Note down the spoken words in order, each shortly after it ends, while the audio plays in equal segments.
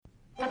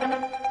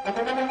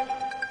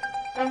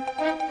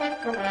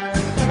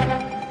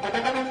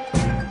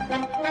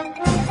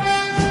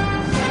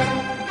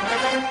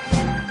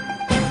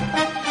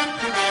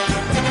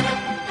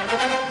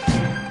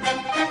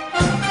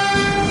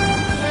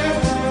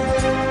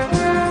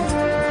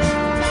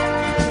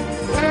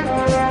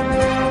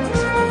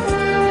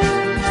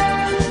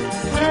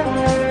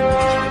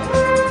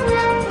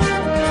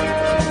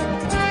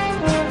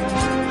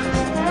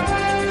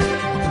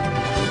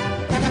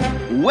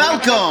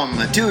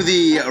to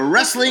the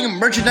Wrestling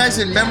Merchandise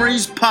and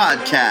Memories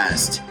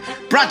podcast,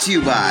 brought to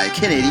you by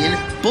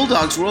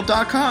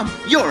CanadianBulldogsWorld.com,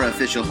 your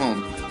official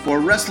home for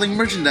wrestling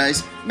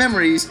merchandise,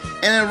 memories,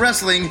 and a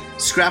wrestling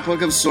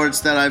scrapbook of sorts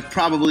that I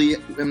probably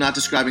am not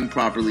describing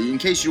properly. In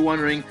case you're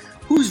wondering,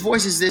 whose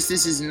voice is this?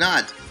 This is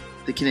not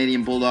the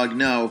Canadian Bulldog.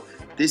 No,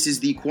 this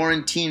is the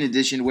quarantine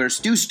edition where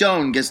Stu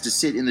Stone gets to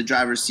sit in the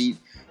driver's seat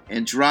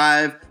and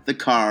drive the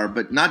car,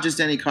 but not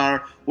just any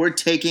car. We're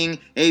taking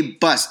a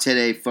bus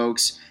today,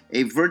 folks.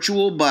 A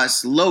virtual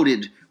bus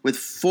loaded with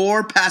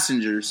 4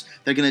 passengers.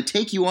 They're going to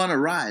take you on a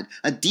ride,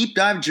 a deep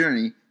dive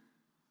journey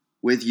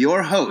with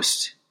your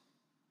host,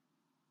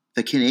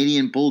 the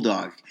Canadian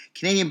Bulldog.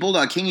 Canadian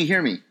Bulldog, can you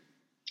hear me?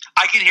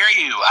 I can hear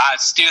you,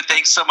 Stu.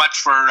 Thanks so much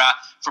for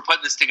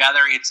putting this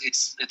together.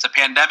 It's a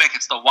pandemic.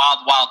 It's the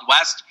wild, wild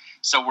west.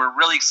 So we're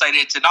really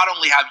excited to not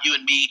only have you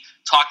and me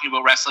talking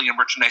about wrestling and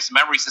merchandise and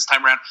memories this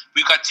time around.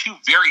 We've got 2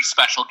 very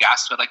special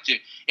guests who I'd like to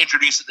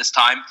introduce at this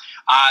time.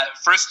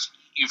 First,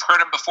 you've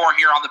heard him before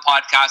here on the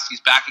podcast.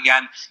 He's back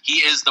again. He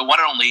is the one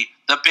and only,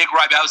 the Big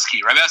Rybowski.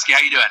 Rybowski,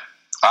 how you doing?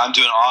 I'm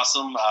doing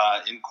awesome.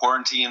 In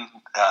quarantine,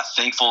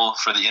 thankful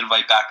for the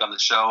invite back on the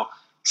show.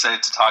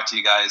 Excited to talk to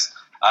you guys.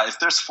 If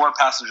there's 4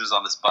 passengers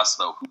on this bus,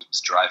 though, who's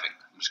driving?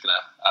 I'm just gonna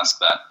ask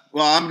that.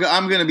 Well,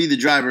 I'm gonna be the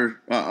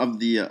driver of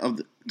the.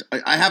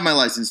 I have my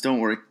license. Don't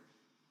worry.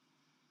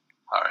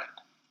 All right,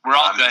 we're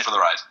all good for the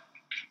ride.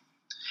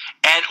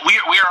 And we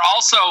are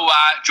also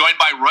joined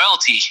by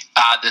royalty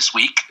this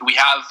week. We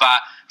have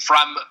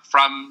from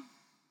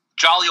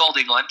jolly old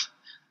England,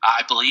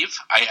 I believe.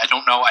 I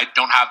don't know. I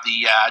don't have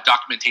the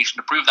documentation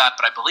to prove that,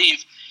 but I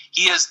believe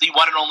he is the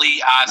one and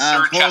only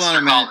Sir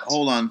Chester Collins.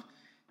 Hold on.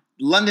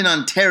 London,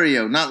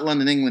 Ontario, not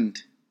London,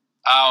 England.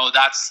 Oh,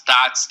 that's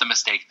the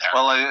mistake there.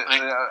 Well,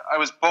 I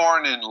was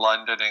born in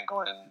London,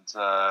 England.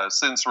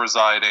 Since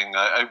residing,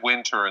 I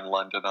winter in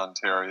London,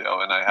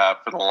 Ontario, and I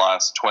have for the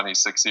last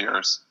 26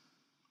 years.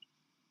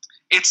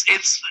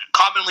 It's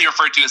commonly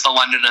referred to as the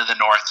London of the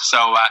North.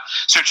 So,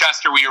 Sir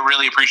Chester, we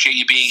really appreciate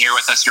you being here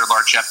with us, Your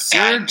Lordship.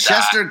 Sir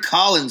Chester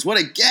Collins, what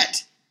a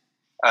get!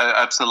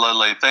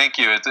 Absolutely, thank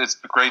you. It's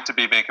great to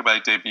be making my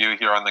debut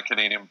here on the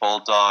Canadian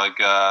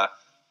Bulldog. I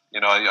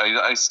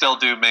still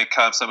do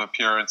have some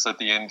appearance at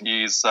the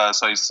Indies, so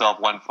I still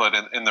have one foot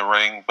in the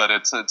ring. But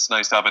it's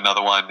nice to have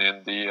another one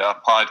in the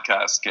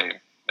podcast game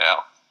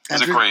now.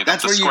 That's where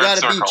you got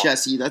to be,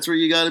 Chessie. That's where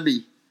you got to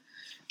be.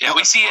 Yeah,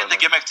 we see you at the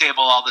gimmick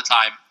table all the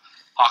time,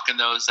 hawking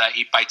those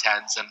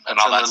 8x10s and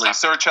all that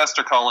stuff.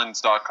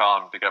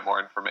 SirChesterCollins.com to get more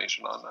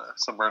information on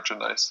some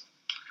merchandise.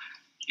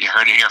 You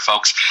heard it here,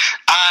 folks.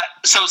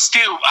 So,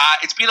 Stu,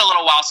 it's been a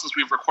little while since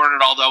we've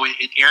recorded, although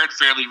it aired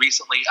fairly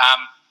recently.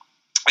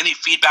 Any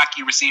feedback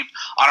you received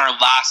on our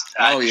last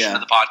edition of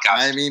the podcast?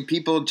 I mean,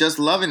 people just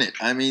loving it.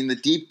 I mean, the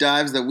deep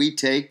dives that we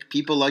take,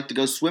 people like to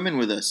go swimming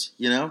with us.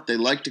 You know, they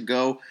like to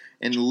go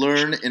and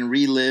learn and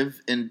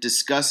relive and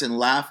discuss and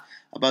laugh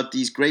about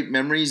these great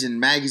memories and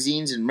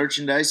magazines and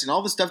merchandise and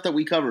all the stuff that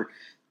we cover.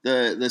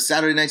 The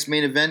Saturday Night's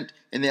Main Event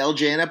and the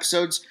LJN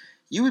episodes.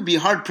 You would be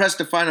hard pressed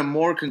to find a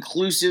more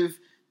conclusive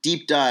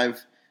deep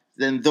dive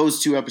than those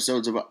 2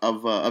 episodes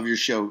of your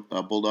show,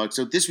 Bulldog.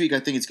 So this week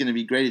I think it's going to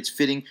be great. It's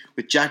fitting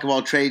with Jack of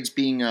All Trades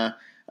being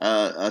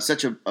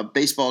such a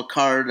baseball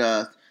card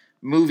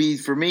movie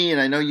for me, and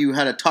I know you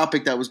had a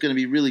topic that was going to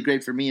be really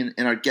great for me and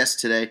our guest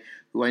today,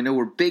 who I know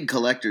were big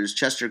collectors,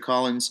 Chester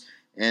Collins,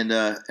 and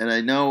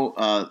I know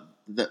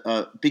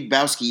the Big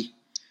Bowski.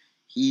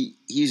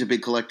 He's a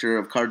big collector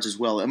of cards as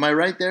well. Am I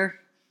right there?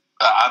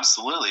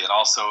 Absolutely, and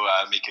also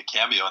make a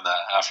cameo in the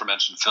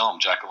aforementioned film,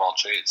 Jack of All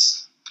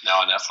Trades.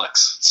 Now on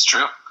Netflix. It's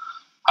true.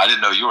 I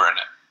didn't know you were in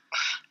it.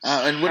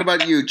 And what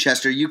about you,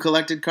 Chester? You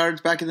collected cards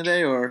back in the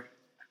day, or?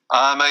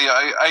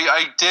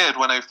 I did.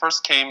 When I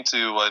first came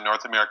to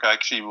North America, I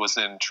actually was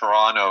in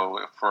Toronto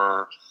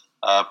for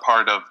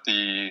part of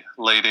the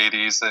late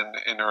 80s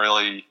and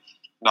early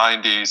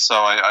 90s, so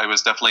I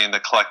was definitely in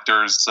the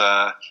collector's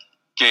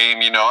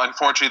game. You know,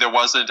 unfortunately, there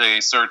wasn't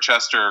a Sir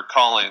Chester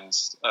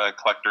Collins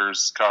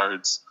collector's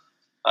cards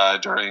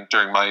during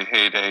my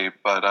heyday,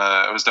 but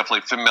I was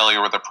definitely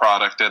familiar with the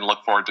product and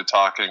look forward to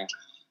talking.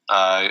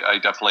 I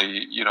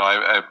definitely,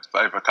 I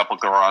have a couple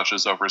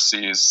garages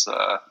overseas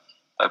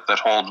that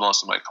hold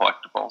most of my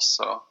collectibles.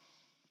 So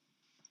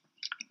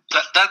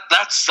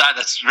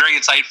that's very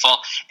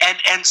insightful.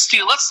 And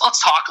Stu, let's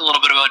talk a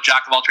little bit about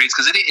Jack of All Trades,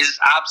 because it is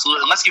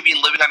absolutely, unless you've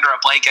been living under a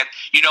blanket,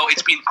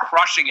 it's been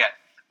crushing it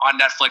on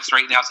Netflix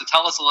right now. So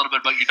tell us a little bit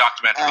about your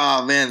documentary.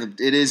 Oh man,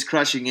 it is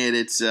crushing it.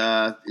 It's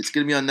going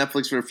to be on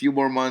Netflix for a few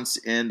more months,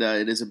 and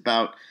it is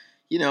about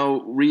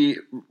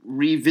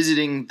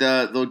revisiting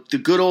the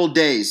good old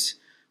days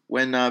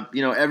when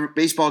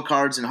baseball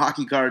cards and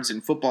hockey cards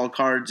and football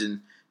cards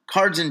and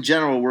cards in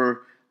general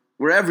were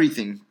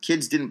everything.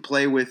 Kids didn't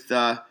play with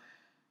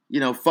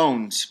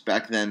phones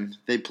back then.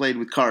 They played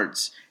with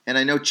cards. And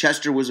I know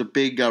Chester was a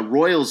big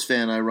Royals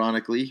fan,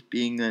 ironically,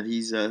 being that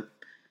he's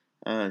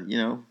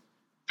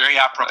very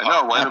apropos.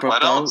 I know,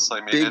 what else? I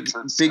mean,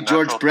 big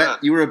George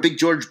Brett. You were a big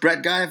George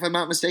Brett guy, if I'm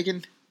not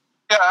mistaken?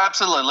 Yeah,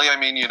 absolutely. I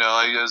mean,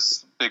 I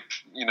was big,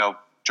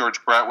 George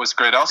Brett was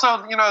great. Also,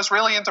 I was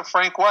really into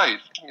Frank White,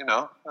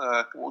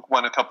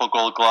 won a couple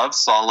Gold Gloves,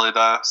 solid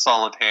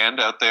hand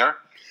out there.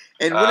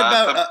 And what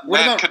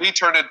about could he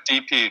turn a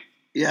DP?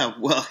 Yeah,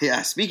 well,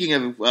 yeah. Speaking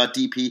of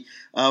DP,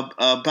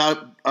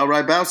 about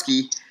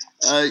Rybowski,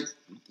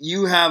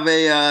 you have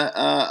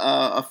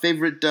a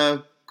favorite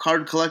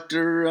card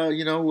collector.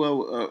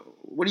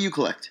 What do you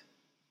collect,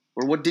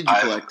 or what did you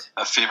collect?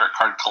 A favorite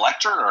card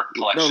collector or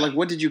collection? No, like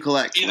what did you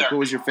collect? Either. Like, what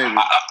was your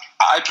favorite?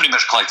 I pretty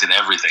much collected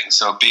everything.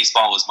 So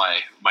baseball was my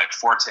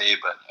forte,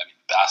 but I mean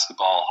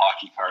basketball,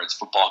 hockey cards,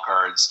 football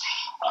cards,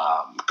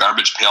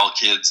 garbage pail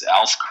kids,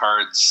 Alf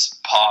cards,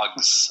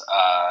 Pogs,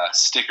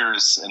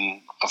 stickers,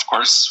 and of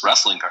course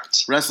wrestling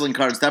cards. Wrestling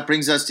cards. That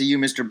brings us to you,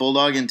 Mr.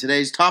 Bulldog, in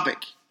today's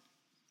topic.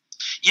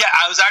 Yeah,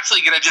 I was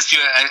actually going to just do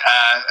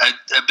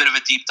a bit of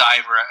a deep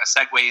dive or a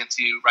segue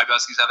into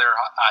Rybowski's other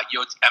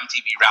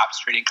MTV Raps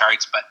trading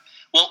cards, but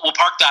we'll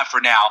park that for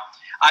now.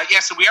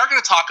 So we are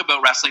going to talk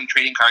about wrestling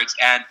trading cards,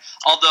 and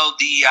although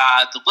the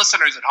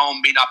listeners at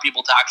home may not be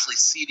able to actually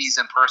see these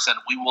in person,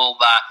 we will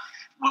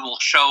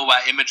show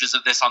images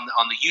of this on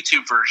the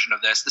YouTube version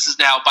of this. This is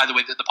now, by the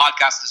way, the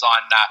podcast is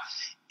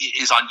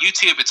on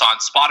YouTube, it's on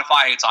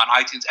Spotify, it's on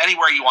iTunes,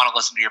 anywhere you want to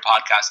listen to your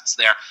podcast, it's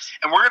there.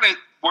 And we're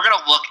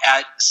gonna look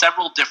at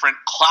several different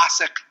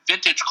classic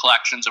vintage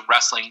collections of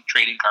wrestling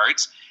trading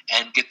cards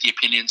and get the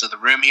opinions of the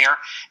room here.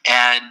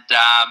 And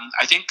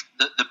I think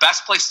the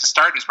best place to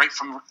start is right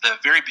from the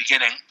very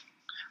beginning.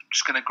 I'm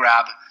just gonna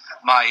grab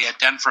my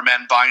Den for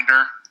Men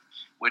binder,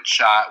 which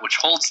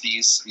holds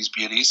these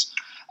beauties.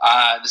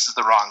 This is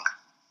the wrong.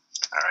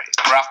 All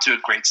right, we're off to a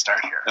great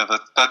start here. Yeah,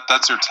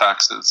 that's your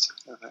taxes,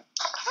 I think.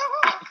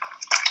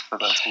 For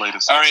that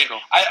latest. All right,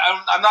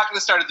 I'm not going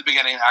to start at the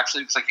beginning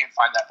actually because I can't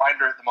find that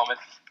binder at the moment.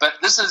 But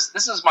this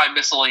is my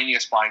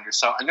miscellaneous binder.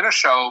 So I'm going to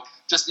show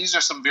these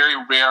are some very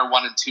rare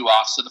 1 and 2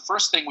 offs. So the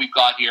first thing we've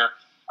got here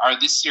are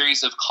this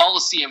series of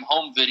Coliseum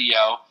home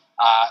video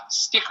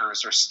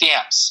stickers or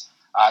stamps.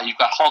 You've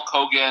got Hulk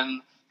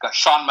Hogan. Got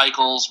Shawn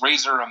Michaels,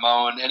 Razor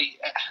Ramon.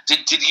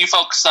 Did you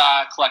folks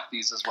collect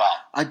these as well?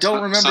 I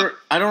don't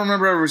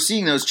remember ever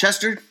seeing those.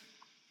 Chester?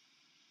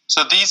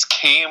 So these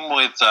came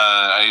with,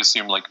 I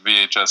assume, like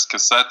VHS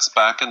cassettes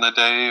back in the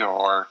day,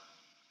 or?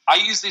 I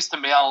use these to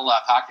mail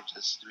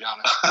packages, to be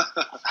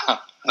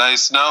honest.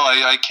 Nice. No,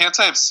 I can't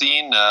say I've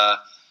seen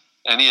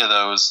any of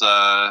those.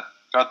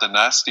 Got the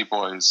Nasty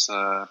Boys,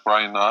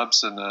 Brian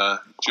Knobbs and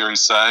Jerry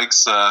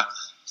Sags. A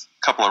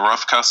couple of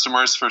rough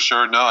customers for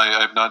sure. No,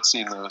 I have not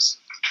seen those.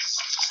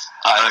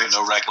 I have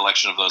no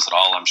recollection of those at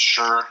all. I'm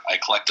sure I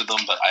collected them,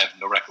 but I have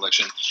no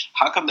recollection.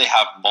 How come they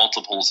have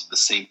multiples of the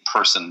same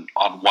person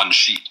on one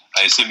sheet?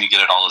 I assume you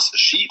get it all as a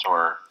sheet,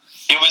 or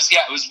it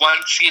was one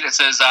sheet. It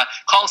says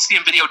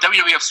Coliseum Video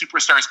WWF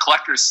Superstars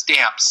Collectors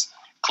Stamps.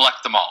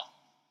 Collect them all.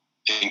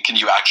 And can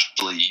you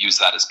actually use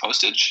that as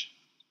postage?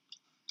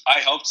 I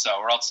hope so,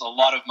 or else a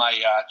lot of my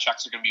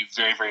checks are going to be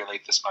very, very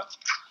late this month.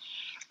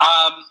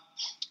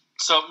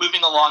 So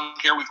moving along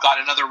here, we've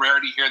got another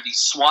rarity here, the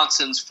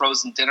Swanson's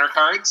Frozen Dinner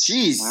Cards.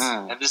 Jeez.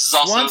 And this is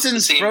also Swanson's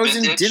the same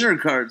Frozen vintage. Dinner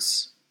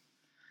Cards.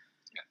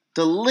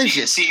 Delicious.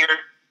 You can see here.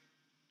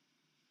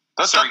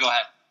 Sorry, go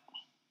ahead.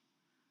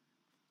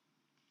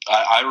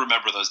 I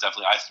remember those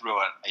definitely. I threw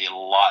a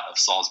lot of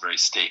Salisbury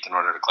steak in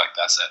order to collect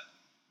that set.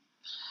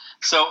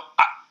 So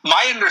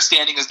my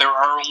understanding is there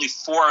are only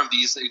 4 of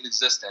these in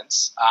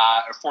existence,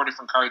 or 4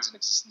 different cards in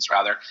existence,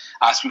 rather.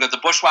 So we've got the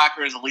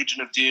Bushwhackers, the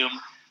Legion of Doom,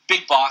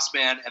 Big Boss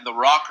Man, and the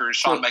Rockers,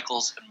 Shawn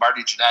Michaels and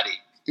Marty Jannetty.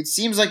 It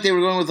seems like they were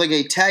going with like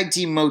a tag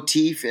team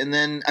motif, and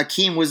then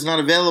Akeem was not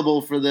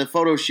available for the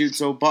photo shoot,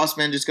 so Boss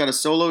Man just got a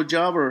solo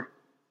job, or?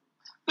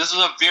 This is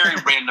a very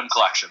random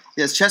collection.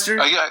 Yes, Chester?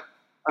 I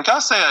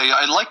gotta say,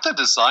 I like the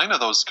design of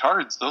those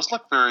cards. Those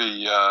look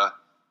very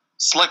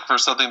slick for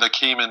something that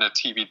came in a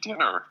TV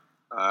dinner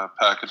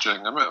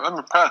packaging. I'm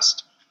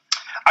impressed.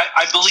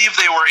 I believe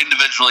they were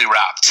individually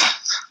wrapped.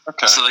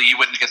 Okay. So that you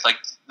wouldn't get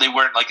they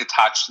weren't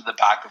attached to the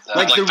back of the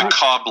like the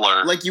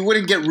cobbler. Like you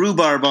wouldn't get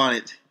rhubarb on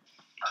it.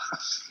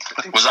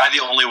 Was I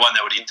the only one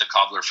that would eat the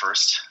cobbler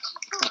first?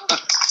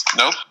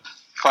 Nope.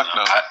 Fuck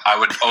no. I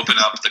would open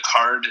up the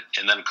card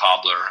and then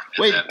cobbler.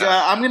 Wait,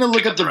 I'm going to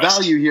look up the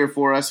value here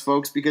for us,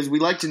 folks, because we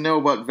like to know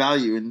about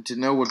value and to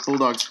know what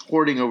Bulldog's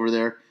hoarding over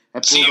there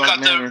at So Bulldog you got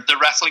Manor. the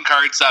wrestling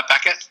cards,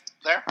 Beckett,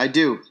 there? I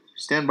do.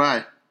 Stand by.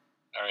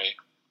 All right.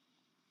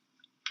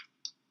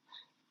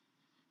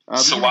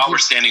 So while we're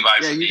standing by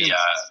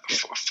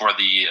for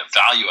the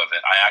value of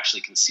it, I actually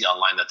can see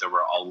online that there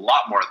were a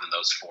lot more than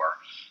those 4.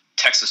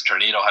 Texas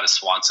Tornado had a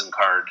Swanson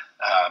card.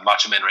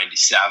 Macho Man Randy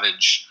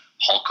Savage,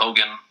 Hulk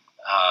Hogan,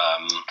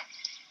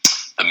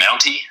 the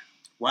Mountie.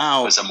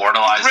 Wow. Was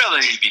immortalized Really?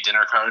 in the TV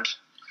dinner card.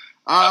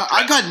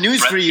 I got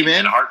news for you,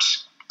 man. Hart.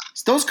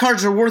 Those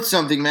cards are worth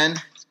something,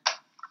 man.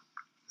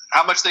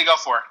 How much they go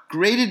for?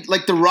 Graded,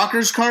 like the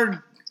Rockers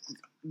card,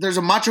 there's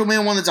a Macho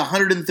Man one that's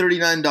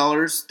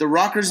 $139. The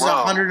Rockers is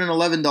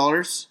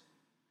 $111.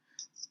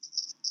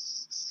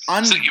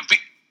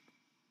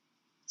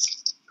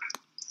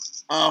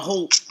 So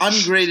whole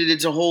ungraded,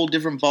 it's a whole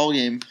different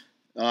ballgame.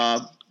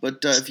 But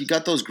if you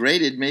got those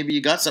graded, maybe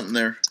you got something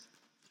there.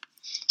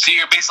 So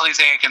you're basically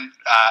saying I can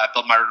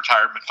build my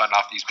retirement fund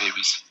off these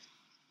babies?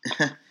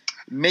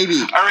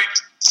 Maybe. All right.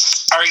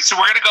 So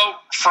we're gonna go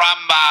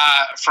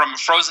from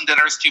frozen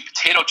dinners to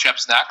potato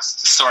chips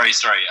next. Sorry.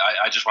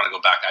 I just want to go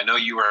back. I know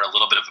you were a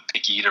little bit of a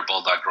picky eater,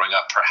 Bulldog, growing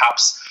up.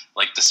 Perhaps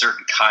like the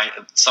certain kind,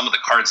 some of the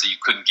cards that you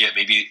couldn't get.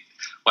 Maybe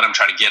what I'm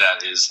trying to get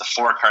at is the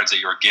 4 cards that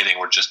you were getting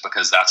were just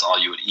because that's all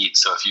you would eat.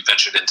 So if you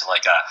ventured into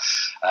like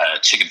a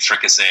chicken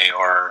fricassee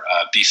or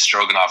beef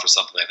stroganoff or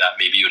something like that,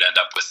 maybe you would end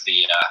up with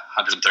the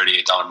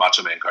 $138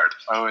 Macho Man card.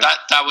 Oh, yeah.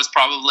 That was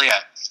probably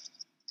it.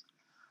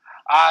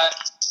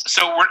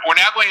 So we're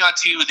now going on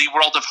to the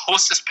world of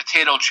Hostess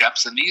potato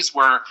chips, and these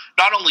were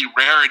not only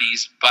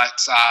rarities, but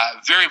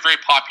very, very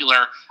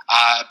popular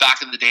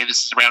back in the day.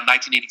 This is around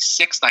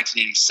 1986,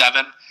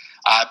 1987.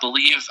 I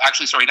believe,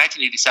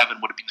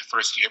 1987 would have been the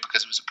first year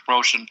because it was a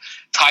promotion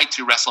tied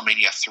to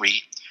WrestleMania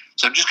 3.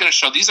 So I'm just going to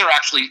show, these are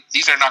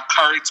not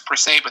cards per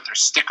se, but they're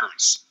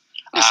stickers.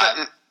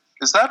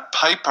 Is that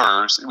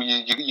Piper?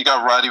 You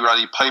got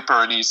Roddy Piper,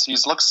 and he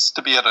looks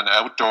to be at an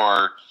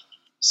outdoor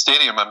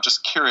stadium. I'm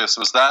just curious,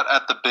 was that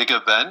at the big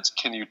event?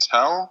 Can you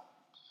tell?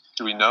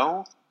 Do we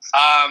know?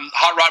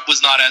 Hot Rod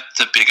was not at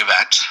the big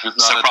event,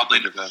 so probably.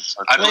 Event.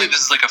 I believe this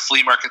is like a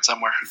flea market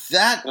somewhere.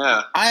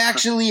 I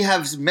actually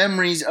have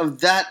memories of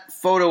that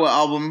photo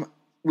album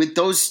with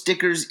those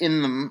stickers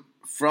in them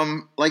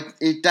from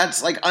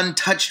that's like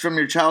untouched from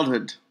your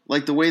childhood.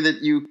 Like the way that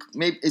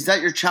is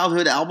that your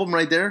childhood album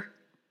right there?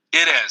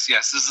 It is,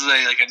 yes. This is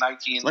a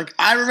 19. Like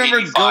I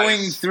remember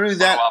going through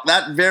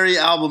that very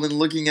album and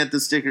looking at the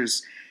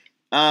stickers.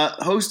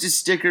 Hostess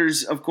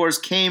stickers, of course,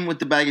 came with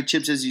the bag of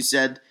chips, as you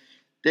said.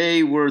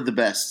 They were the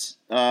best.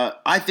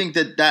 I think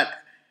that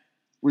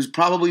was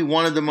probably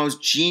one of the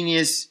most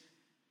genius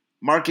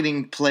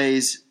marketing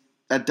plays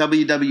that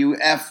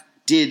WWF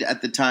did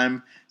at the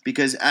time,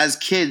 because as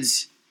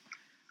kids,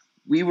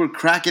 we were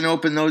cracking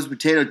open those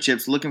potato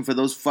chips looking for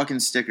those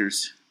fucking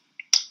stickers.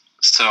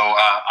 So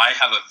I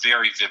have a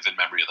very vivid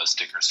memory of those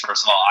stickers.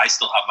 First of all, I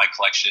still have my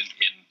collection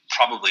in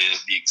probably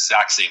the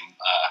exact same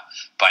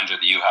binder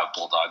that you have,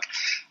 Bulldog.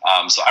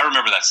 So I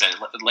remember that set.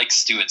 Like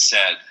Stu had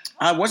said,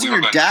 wasn't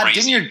your dad? Crazy.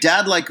 Didn't your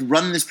dad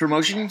run this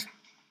promotion?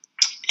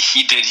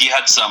 He did. He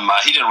had some.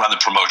 He didn't run the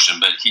promotion,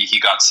 but he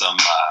got some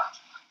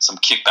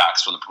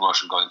kickbacks from the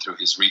promotion going through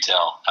his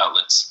retail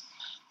outlets.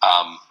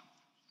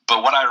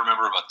 But what I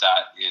remember about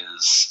that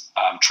is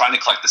trying to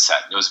collect the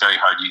set. It was very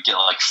hard. You get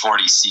like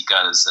 40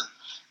 Sikas and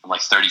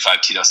like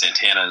 35 Tito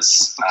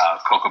Santanas.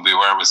 Coco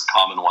Beware was a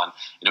common one.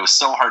 And it was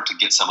so hard to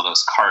get some of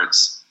those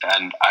cards.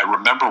 And I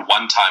remember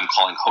one time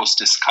calling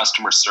Hostess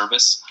customer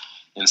service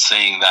and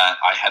saying that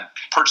I had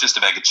purchased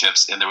a bag of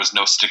chips and there was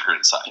no sticker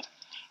inside.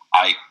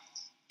 I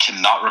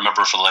cannot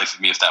remember for the life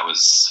of me if that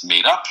was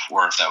made up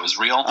or if that was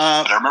real.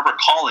 But I remember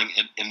calling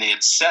and they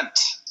had sent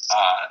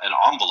an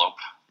envelope.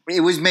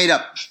 It was made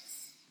up.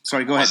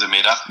 Sorry, go ahead. Was it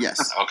made up?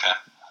 Yes. Okay.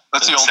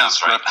 That's the oldest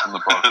script in the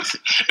book.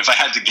 If I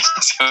had to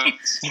guess.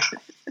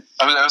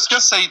 I was going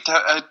to say,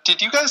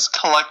 did you guys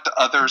collect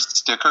other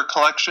sticker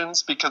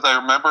collections? Because I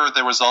remember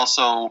there was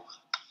also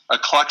a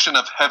collection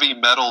of heavy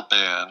metal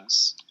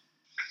bands.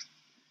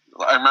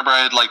 I remember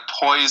I had like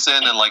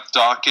Poison and like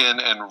Dokken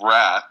and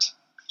Rat.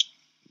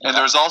 And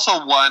there was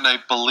also one, I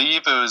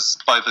believe it was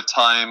by the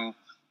time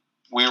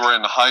we were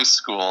in high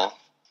school.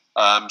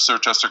 Sir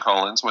Chester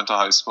Collins went to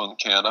high school in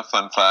Canada,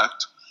 fun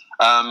fact.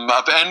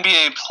 Of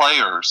NBA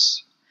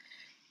players.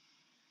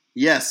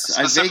 Yes,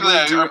 specifically,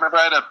 I remember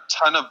I had a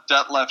ton of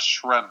Detlef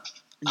Schrempf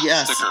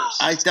stickers.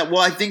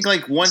 I think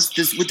like once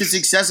with the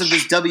success of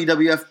this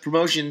WWF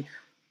promotion,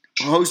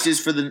 Hostess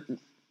for the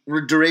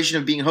duration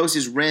of being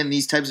Hostess ran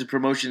these types of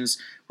promotions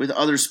with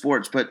other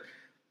sports. But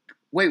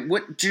wait,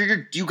 what?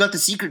 You got the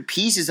secret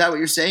piece? Is that what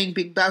you're saying,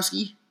 Big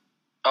Bowski?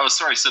 Oh,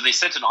 sorry. So they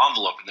sent an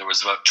envelope, and there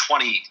was about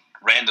 20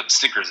 random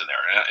stickers in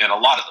there, and a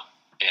lot of them.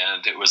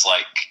 And it was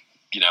like,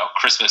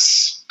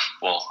 Christmas.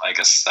 Well, I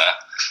guess.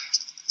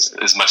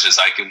 As much as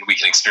we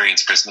can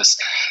experience Christmas.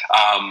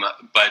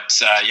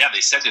 They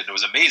sent it and it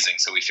was amazing.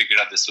 So we figured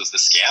out this was the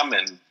scam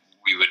and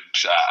we would,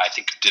 I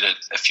think, did it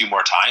a few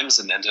more times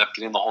and ended up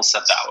getting the whole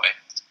set that way.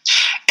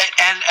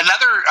 And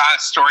another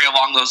story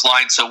along those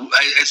lines. So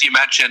as you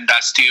mentioned,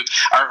 Stu,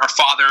 our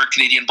father,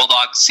 Canadian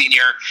Bulldog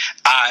Senior,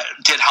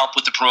 did help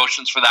with the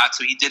promotions for that.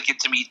 So he did get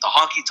to meet the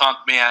Honky Tonk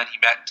Man. He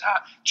met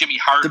Jimmy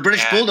Hart. The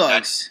British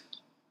Bulldogs.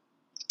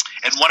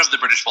 And one of the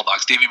British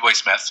Bulldogs, Davey Boy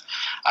Smith,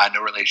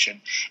 no relation.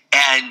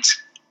 And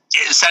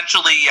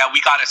essentially,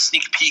 we got a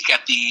sneak peek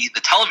at the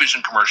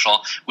television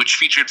commercial, which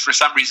featured, for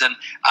some reason,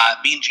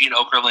 Mean Gene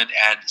Okerlund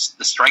and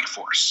the Strike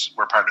Force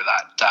were part of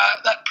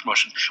that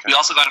promotion. Okay. We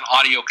also got an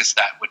audio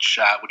cassette, which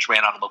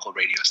ran on a local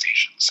radio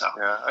station. So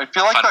yeah, I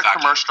feel like that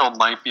commercial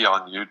might be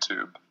on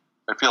YouTube.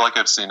 I feel like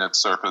I've seen it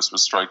surface with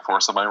Strike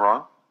Force. Am I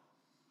wrong?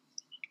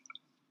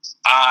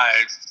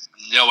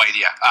 No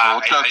idea.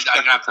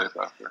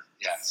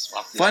 Yes.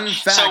 Well, Fun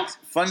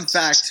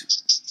fact.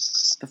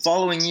 The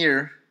following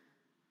year,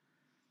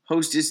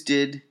 Hostess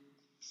did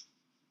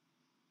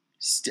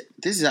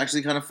This is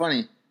actually kind of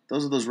funny.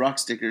 Those are those rock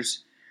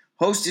stickers.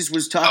 Hostess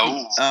was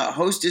talking.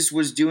 Hostess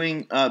was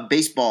doing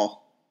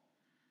baseball.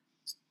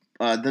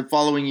 The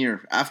following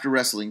year, after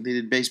wrestling, they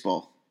did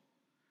baseball,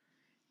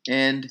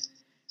 and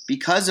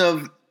because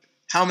of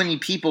how many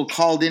people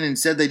called in and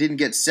said they didn't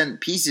get sent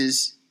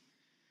pieces,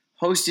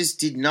 Hostess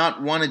did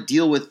not want to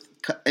deal with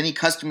any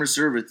customer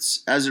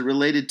service as it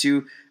related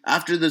to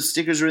after the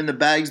stickers were in the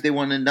bags. They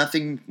wanted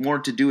nothing more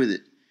to do with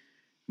it.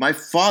 My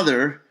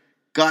father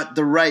got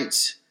the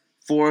rights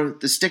for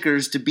the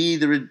stickers to be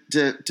to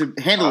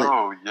handle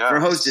it for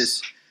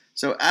Hostess.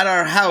 So at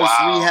our house,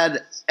 we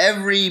had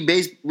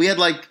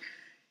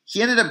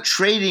he ended up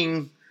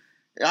trading.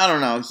 I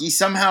don't know. He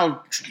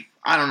somehow,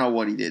 I don't know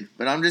what he did,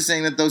 but I'm just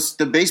saying that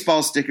the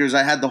baseball stickers,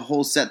 I had the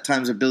whole set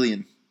times a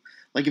billion.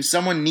 Like if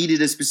someone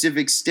needed a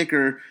specific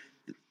sticker,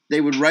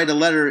 they would write a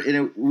letter,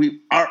 and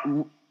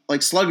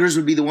Sluggers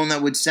would be the one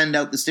that would send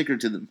out the sticker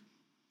to them.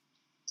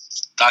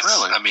 That's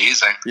really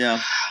amazing.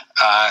 Yeah.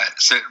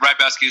 So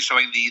Rybowski is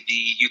showing the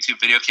YouTube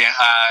video.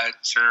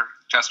 Sir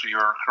Chester, you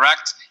are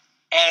correct.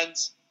 And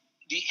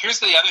here's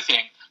the other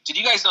thing. Did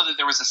you guys know that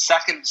there was a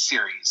second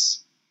series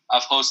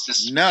of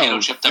Hostess potato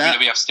chip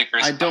WWF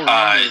stickers? I don't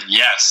remember.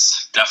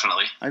 Yes,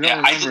 definitely. I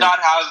did not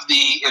have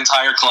the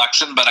entire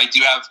collection, but I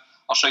do have.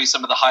 I'll show you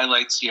some of the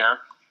highlights here.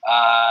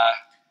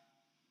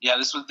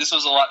 This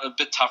was a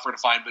bit tougher to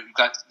find, but we've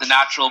got the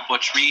Natural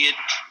Butch Reed.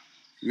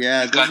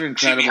 Yeah, those are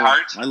incredible. Jimmy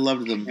Hart. I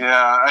loved them. Yeah,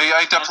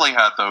 I definitely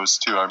had those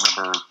too. I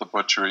remember the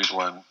Butch Reed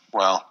one.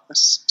 Well, I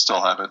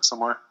still have it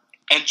somewhere.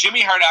 And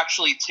Jimmy Hart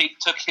actually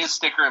took his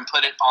sticker and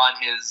put it on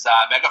his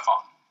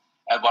megaphone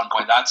at one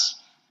point. That's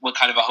what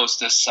kind of a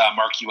Hostess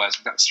mark he was.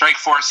 We've got Strike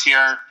Force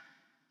here.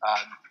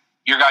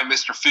 Your guy,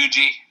 Mr.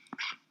 Fuji.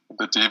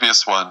 The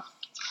devious one.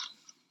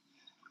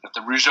 Got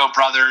the Rougeau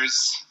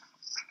brothers.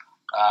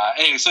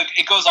 Anyway, so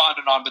it goes on,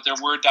 but there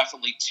were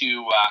definitely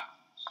two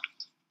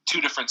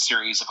different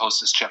series of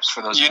Hostess chips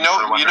for those. You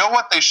know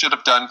what they should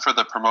have done for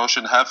the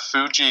promotion? Have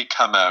Fuji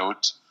come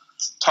out,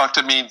 talk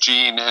to Mean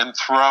Gene, and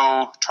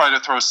try to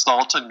throw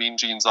salt in Mean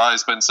Gene's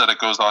eyes, but instead it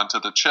goes on to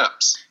the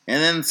chips.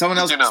 And then someone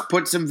else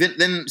put some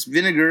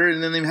vinegar,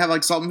 and then they have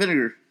like salt and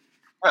vinegar.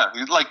 Yeah,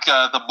 like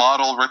the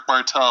model Rick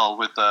Martel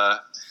with the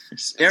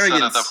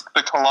arrogance, instead of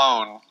the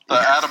cologne, the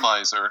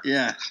atomizer.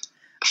 Yeah,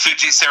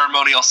 Fuji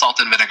ceremonial salt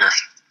and vinegar.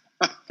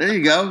 There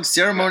you go,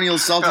 ceremonial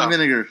salt and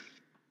vinegar.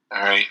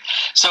 All right.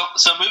 So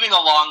moving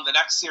along, the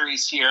next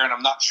series here, and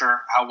I'm not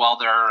sure how well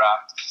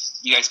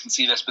you guys can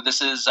see this, but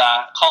this is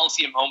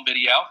Coliseum home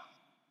video,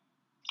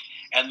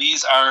 and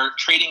these are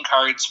trading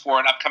cards for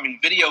an upcoming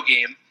video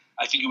game.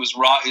 I think it was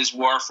Raw is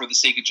War for the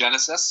Sega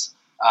Genesis,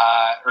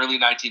 early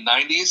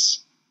 1990s,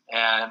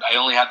 and I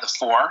only had the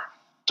 4: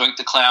 Doink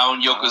the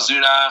Clown,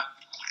 Yokozuna,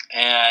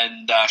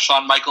 and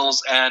Shawn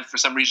Michaels, and for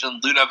some reason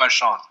Luna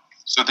Vachon.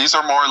 So these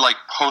are more like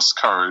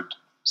postcard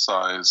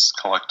size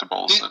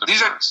collectibles.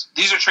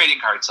 These are trading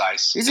card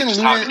size.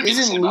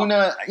 Isn't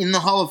Luna in the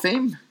Hall of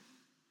Fame?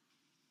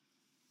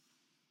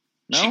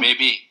 No? She may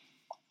be.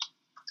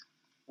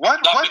 What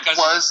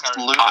was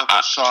Luna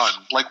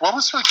Vachon? Like, what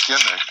was her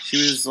gimmick? She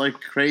was like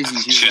crazy.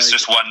 She was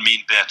just one mean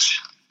bitch.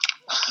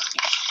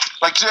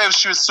 Like,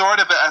 she was sort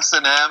of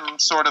S&M,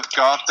 sort of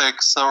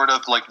gothic, sort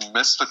of like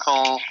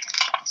mystical.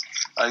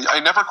 I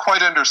never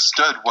quite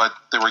understood what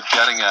they were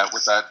getting at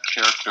with that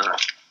character.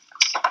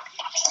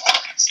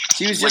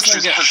 She was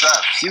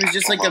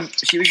just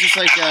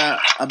like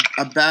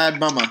a bad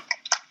mama.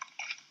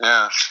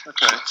 Yeah.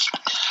 Okay.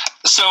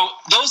 So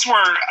those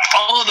were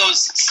all of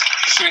those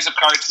series of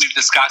cards we've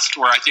discussed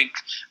were, I think,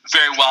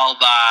 very well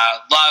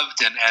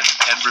loved and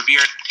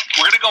revered.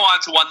 We're going to go on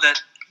to one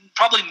that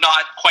probably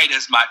not quite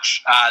as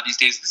much these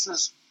days. This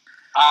is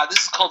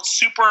called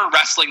Super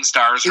Wrestling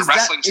Stars or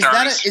Wrestling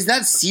Stars. Is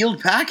that sealed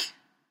pack?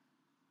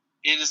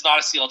 It is not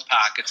a sealed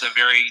pack. It's a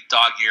very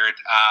dog-eared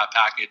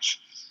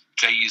package,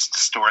 which I use to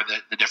store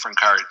the different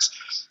cards.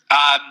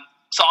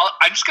 So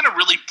I'm just going to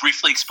really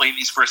briefly explain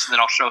these first, and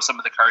then I'll show some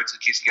of the cards in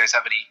case you guys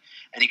have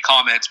any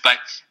comments. But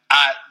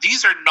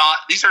these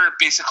are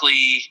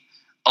basically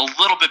a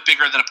little bit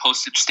bigger than a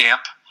postage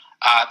stamp.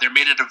 They're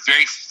made out of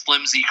very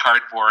flimsy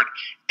cardboard,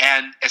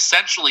 and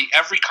essentially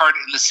every card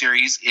in the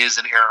series is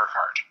an error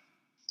card.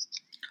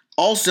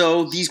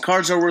 Also, these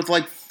cards are worth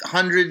like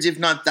hundreds, if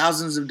not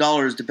thousands of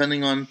dollars,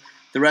 depending on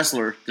the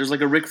wrestler. There's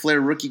like a Ric Flair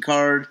rookie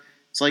card.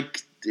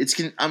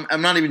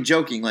 I'm not even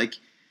joking. Like,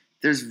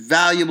 there's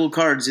valuable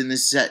cards in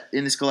this set,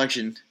 in this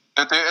collection.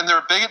 And they're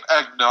a big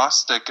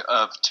agnostic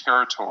of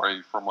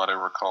territory, from what I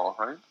recall,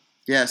 right?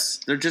 Yes,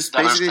 they're just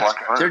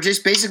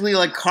basically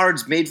like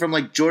cards made from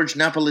like George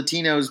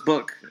Napolitano's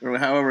book, or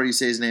however you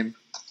say his name.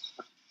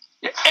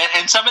 Yeah,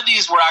 and some of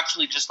these were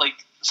actually just like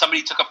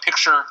somebody took a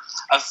picture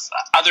of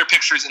other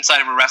pictures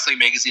inside of a wrestling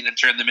magazine and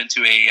turned them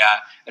into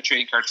a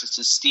trading card. This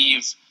is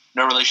Steve,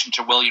 no relation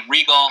to William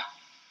Regal.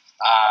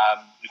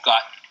 We've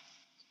got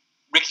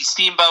Ricky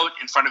Steamboat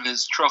in front of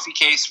his trophy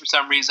case for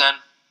some reason.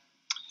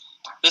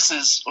 This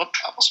is, I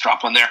almost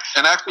dropped one there.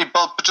 And actually,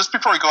 but just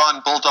before we go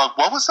on, Bulldog,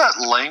 what was that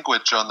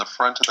language on the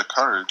front of the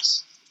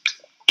cards?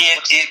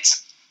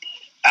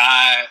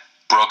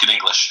 Broken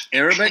English.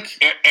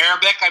 Arabic?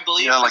 Arabic, I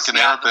believe. Yeah, like an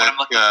Arabic.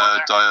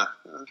 Yeah,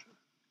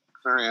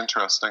 Very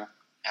interesting.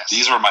 yes.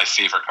 These were my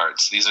favorite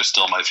cards. These are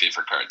still my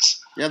favorite cards.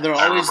 Yeah, they're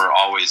I always remember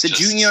always the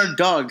just, junior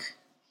dog.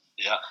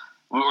 Yeah.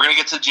 We're going to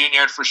get to the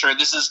Junior for sure.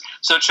 This is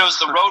so it shows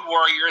the Road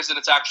Warriors, and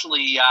it's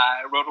actually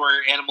Road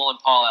Warrior Animal and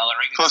Paul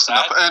Ellering. Close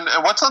enough. And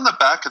what's on the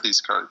back of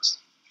these cards?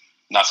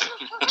 Nothing.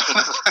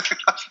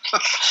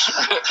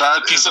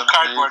 A piece of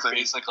cardboard,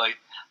 basically.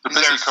 The These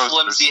are busy coasters.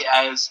 flimsy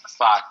as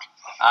fuck.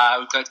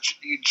 We've got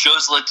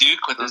Jose LeDuc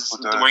with his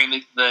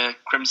wearing the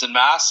crimson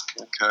mask.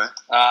 Okay.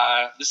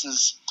 This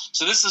is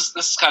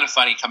kind of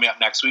funny. Coming up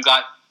next, we've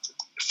got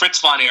Fritz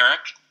von Erich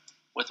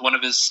with one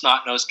of his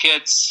snot-nosed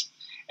kids,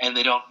 and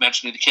they don't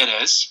mention who the kid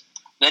is.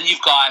 Then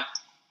you've got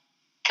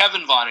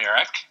Kevin von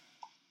Erich,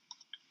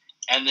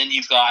 and then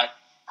you've got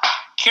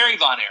Kerry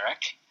von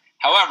Erich.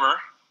 However,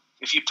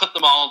 if you put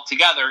them all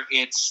together,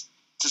 it's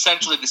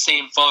essentially the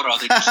same photo.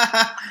 They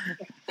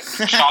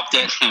just chopped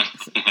it.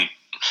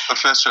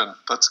 Efficient.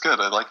 That's good.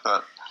 I like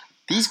that.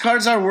 These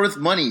cards are worth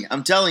money.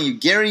 I'm telling you.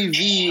 Gary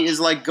V is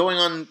like going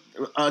on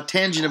a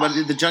tangent about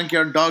the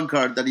Junkyard Dog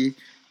card that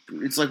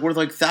it's like worth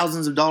like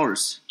thousands of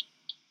dollars.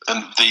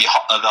 And the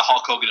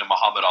Hulk Hogan and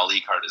Muhammad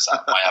Ali card is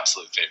my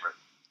absolute favorite.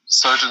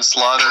 Sergeant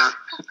Slaughter.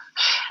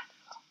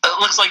 It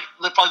looks like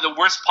probably the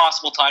worst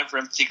possible time for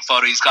him to take a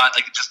photo. He's got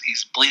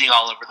he's bleeding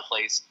all over the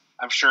place.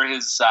 I'm sure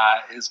his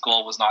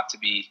goal was not to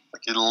be.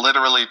 Like he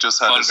literally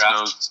just had his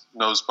photographed.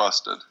 nose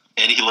busted.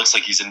 And he looks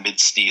like he's in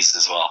mid-sneeze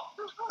as well.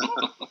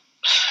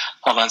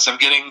 Hold on, so I'm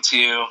getting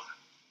to.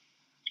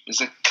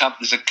 There's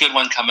a good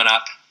one coming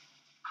up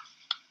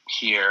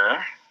here.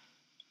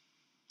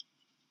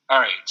 All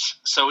right,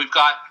 so we've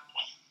got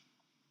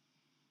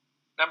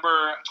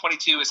number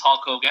 22 is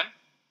Hulk Hogan,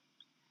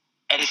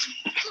 and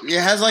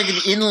It has like an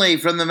inlay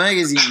from the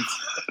magazine.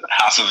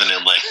 Half of an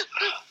inlay.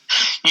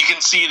 you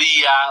can see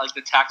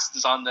the text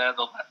is on the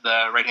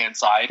right hand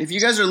side. If you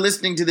guys are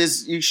listening to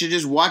this, you should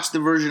just watch the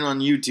version on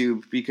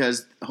YouTube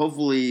because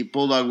hopefully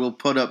Bulldog will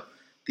put up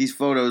these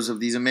photos of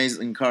these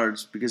amazing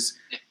cards because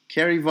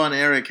Kerry Von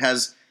Erich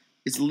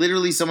it's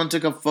literally someone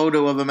took a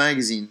photo of a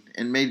magazine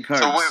and made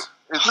cards. So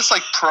wait, is this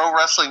like Pro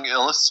Wrestling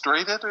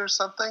Illustrated or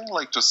something?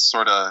 Like just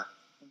sort of...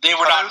 They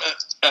were not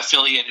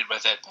affiliated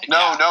with it. But No,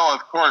 yeah. no,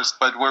 of course.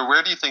 But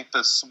where do you think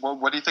this?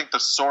 What do you think the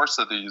source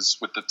of these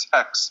with the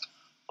text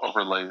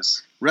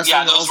overlays? Wrestling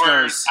Yeah, those were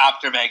All-Stars.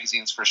 after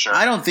magazines for sure.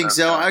 I don't think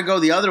so. Okay. I go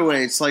the other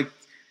way. It's like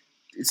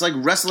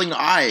Wrestling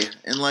Eye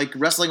and like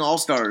Wrestling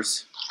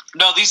All-Stars.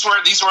 No, these were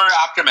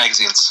after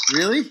magazines.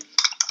 Really?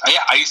 Yeah,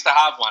 I used to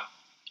have one.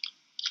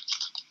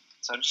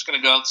 So I'm just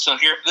gonna go. So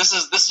here, this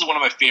is one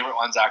of my favorite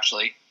ones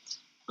actually.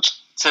 It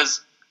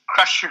says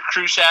Crusher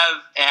Khrushchev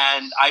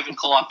and Ivan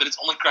Koloff, but it's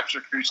only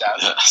Crusher Khrushchev.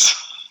 Yes.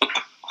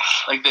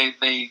 Like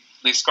they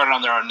scored it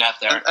on their own net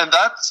there. And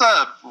that's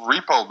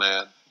Repo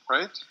Man,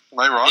 right? Am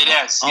I wrong? It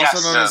is, Also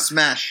yes. known as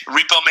Smash.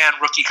 Repo Man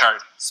rookie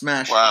card.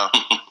 Smash. Wow.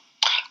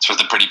 It's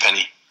worth a pretty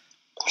penny.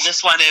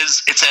 This one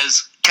it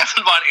says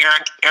Kevin Von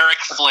Erich, Eric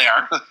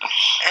Flair,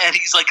 and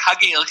he's like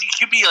hugging. He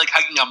could be like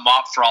hugging a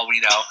mop for all we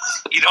know.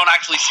 You don't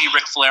actually see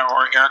Ric Flair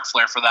or Eric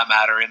Flair for that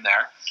matter in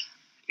there.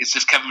 It's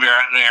just Kevin Von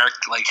Erich and Eric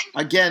like.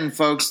 Again,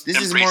 folks, this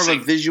is more of a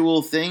Embracing.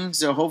 visual thing,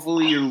 so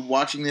hopefully you're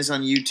watching this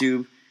on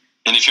YouTube.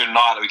 And if you're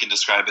not, we can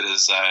describe it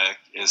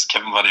as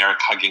Kevin Von Erich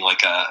hugging like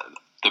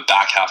the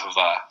back half of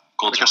a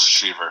golden Like a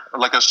retriever. Or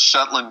like a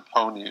Shetland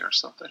pony or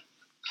something.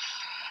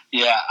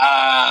 Yeah.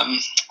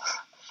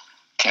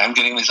 Okay, I'm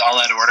getting these all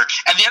out of order.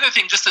 And the other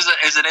thing, just as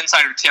an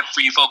insider tip for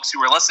you folks who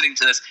are listening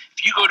to this,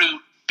 if you go to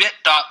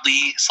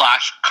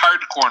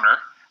bit.ly/cardcorner,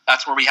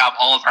 that's where we have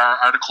all of our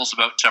articles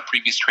about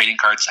previous trading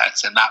card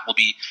sets, and that will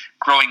be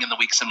growing in the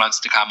weeks and months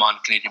to come on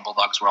Canadian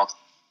Bulldogs World.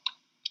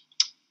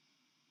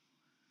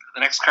 The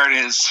next card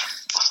is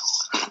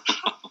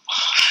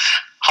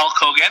Hulk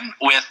Hogan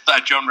with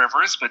Joan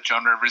Rivers, but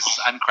Joan Rivers is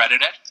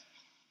uncredited.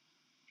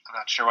 I'm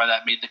not sure why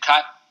that made the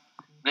cut.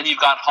 Then you've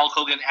got Hulk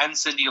Hogan and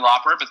Cyndi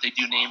Lauper, but they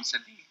do name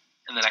Cyndi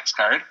in the next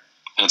card.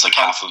 And it's like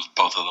half of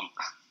both of them.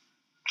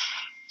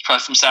 It's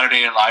probably from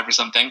Saturday Night Live or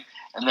something.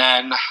 And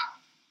then,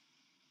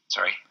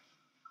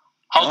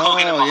 Hulk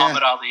Hogan and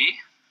Muhammad Ali.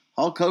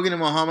 Hulk Hogan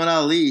and Muhammad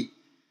Ali.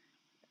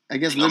 I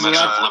guess No mention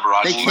of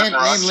Liberace. They Liberace. can't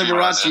Liberace name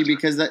Liberace right.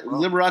 because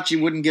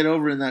Liberace wouldn't get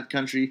over in that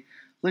country.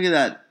 Look at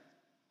that.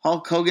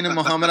 Hulk Hogan and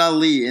Muhammad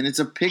Ali. And it's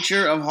a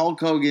picture of Hulk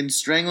Hogan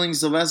strangling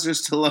Sylvester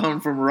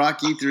Stallone from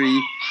Rocky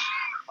III.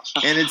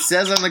 And it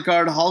says on the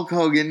card Hulk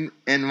Hogan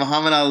and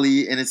Muhammad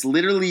Ali, and it's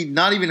literally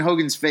not even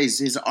Hogan's face,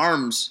 his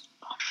arms.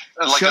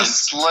 Like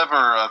Just- a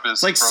sliver of his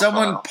It's like profile.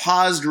 someone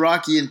paused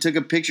Rocky and took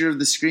a picture of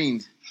the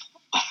screen.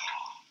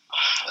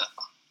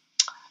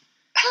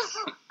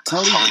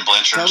 Tully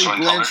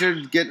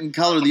Blanchard getting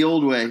color the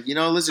old way. You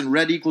know, listen,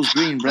 red equals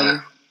green,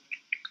 brother.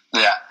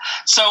 Yeah.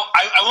 So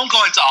I won't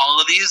go into all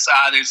of these.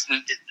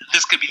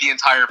 This could be the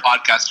entire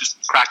podcast,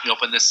 just cracking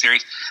open this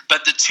series.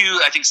 But the two,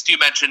 I think Stu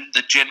mentioned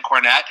the Jim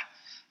Cornette.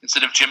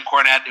 Instead of Jim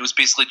Cornette, it was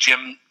basically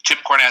Jim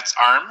Cornette's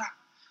arm.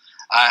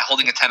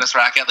 holding a tennis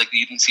racket, like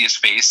you didn't see his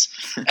face.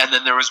 And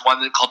then there was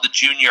one that called the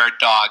Junkyard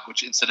Dog,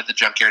 which instead of the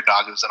Junkyard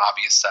Dog, it was an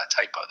obvious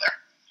typo there.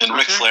 And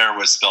Ric Flair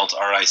was spelled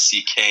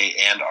R-I-C-K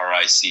and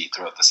R-I-C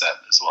throughout the set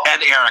as well.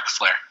 And Eric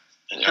Flair.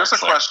 Here's a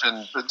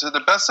question. To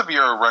the best of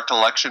your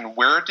recollection,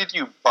 where did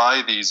you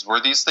buy these?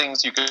 Were these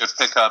things you could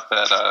pick up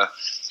at a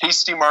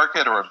Hasty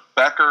Market or a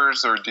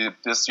Becker's, or did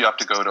this you have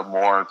to go to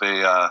more of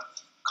a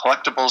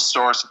collectibles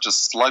store such as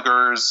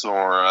Sluggers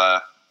or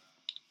a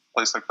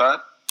place like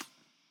that?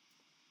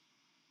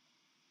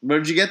 Where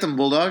did you get them,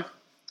 Bulldog?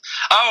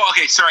 Oh,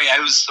 okay. Sorry, I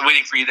was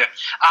waiting for you there.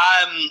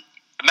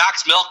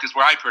 Max Milk is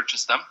where I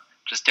purchased them,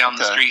 just down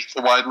the street.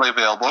 Widely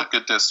available.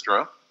 Good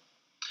distro.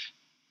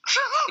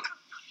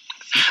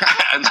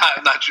 I'm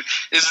not sure.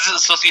 Is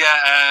this supposed to be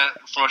a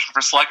promotion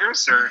for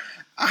Sluggers? Or?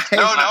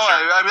 No.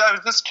 I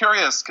was just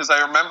curious because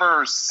I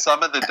remember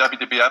some of the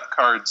WWF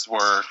cards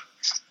were,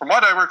 from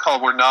what I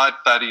recall, were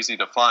not that easy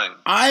to find.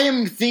 I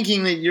am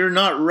thinking that you're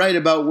not right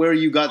about where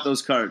you got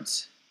those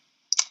cards.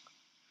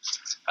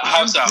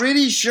 How so? I'm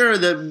pretty sure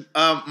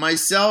that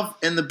myself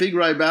and the Big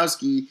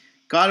Rybowski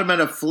got them at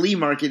a flea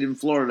market in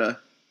Florida.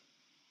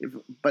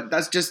 But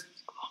that's just...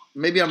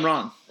 Maybe I'm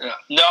wrong. Yeah.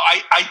 No,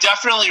 I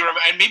definitely remember,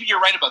 and maybe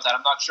you're right about that,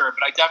 I'm not sure,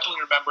 but I definitely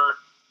remember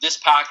this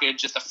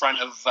package at the front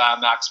of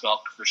Max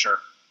Milk for sure.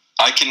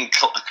 I can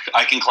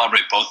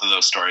collaborate both of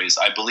those stories.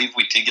 I believe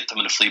we did get them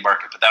in a flea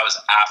market, but that was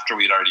after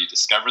we'd already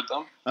discovered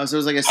them. Oh, so it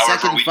was like a However,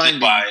 second we finding.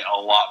 did buy a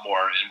lot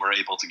more, and were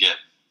able to get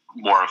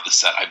more of the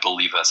set. I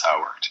believe that's how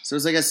it worked. So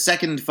it's like a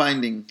second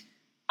finding.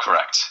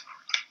 Correct.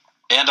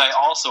 And I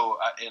also,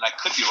 and I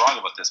could be wrong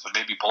about this, but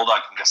maybe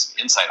Bulldog can get some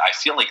insight. I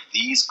feel like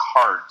these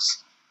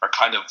cards are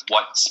kind of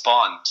what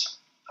spawned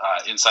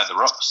Inside the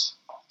Ropes.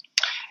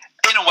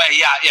 In a way,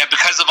 yeah,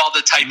 because of all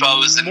the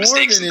typos and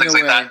mistakes and things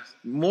like that.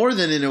 More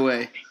than in a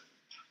way.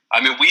 I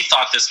mean, we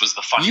thought this was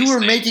the funniest thing. You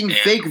were making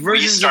fake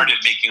versions. We started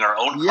making our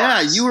own cards. Yeah,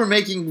 you were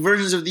making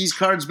versions of these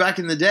cards back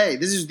in the day.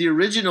 This is the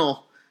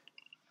original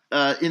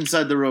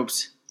Inside the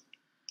Ropes.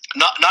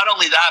 Not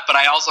only that, but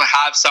I also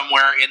have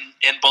somewhere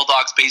in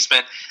Bulldog's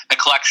basement a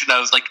collection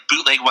of like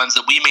bootleg ones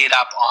that we made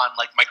up on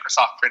like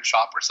Microsoft Print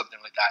Shop or something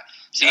like that.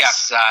 So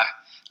yes,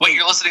 what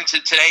you're listening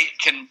to today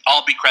can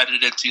all be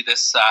credited to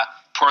this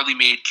poorly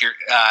made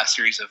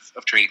series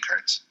of trading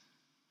cards.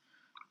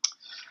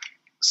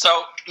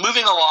 So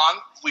moving along,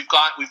 we've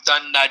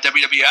done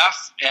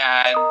WWF,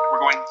 and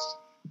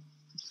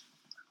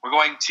we're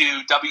going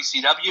to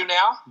WCW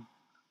now,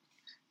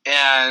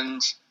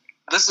 and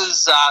this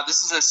is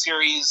a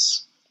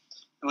series.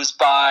 It was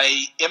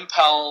by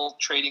Impel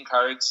Trading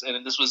Cards,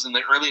 and this was in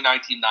the early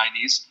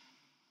 1990s.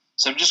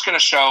 So I'm just going to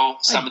show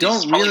some of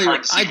these.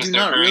 I do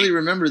not really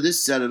remember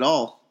this set at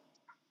all.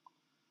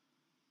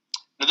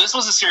 Now, this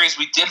was a series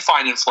we did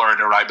find in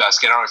Florida,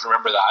 Rybowski. I don't know if you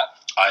remember that.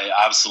 I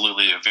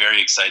absolutely am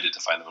very excited to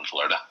find them in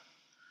Florida.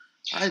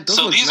 They're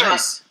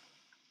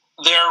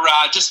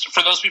just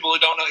for those people who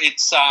don't know,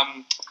 it's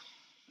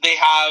they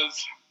have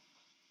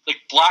like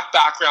black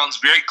backgrounds,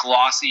 very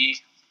glossy,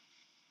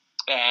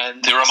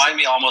 and they remind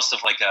me almost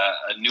of like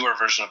a newer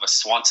version of a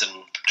Swanson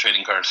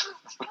trading card.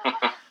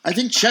 I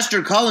think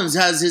Chester Collins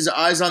has his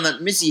eyes on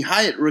that Missy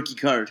Hyatt rookie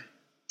card.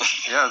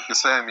 Yeah, I was gonna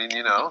say. I mean,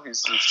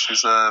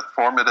 he's a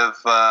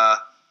formative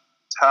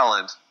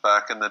talent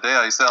back in the day.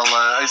 I see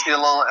a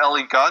little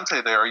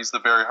Elegante there. He's the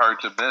very hard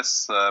to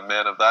miss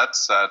man of that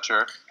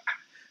stature.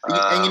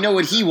 And you know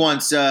what he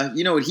wants?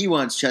 You know what he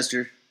wants,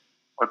 Chester?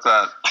 What's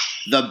that?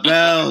 The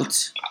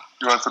belt.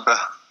 He wants the belt.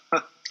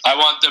 I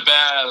want the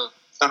belt.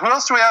 So who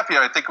else do we have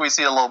here? I think we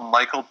see a little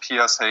Michael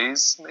P.S.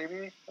 Hayes,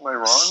 maybe? Am I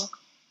wrong?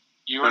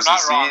 You were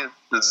not wrong.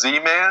 The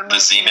Z-Man? The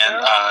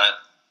Z-Man.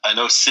 I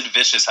know Sid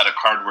Vicious had a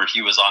card where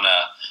he was on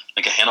a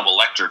Hannibal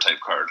Lecter type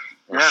card.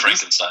 Or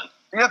Frankenstein.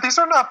 These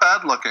are not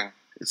bad looking.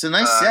 It's a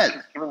nice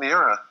set. Given the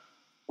era.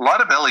 A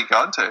lot of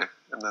Elegante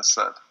in this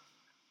set.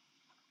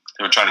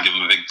 They were trying to give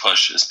him a big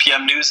push. Is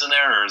PM News in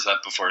there, or is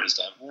that before his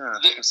time? Yeah,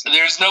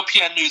 there's no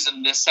PN News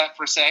in this set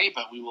per se,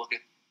 but we will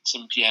get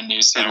some PN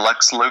News there.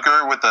 Lex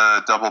Luger with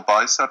a double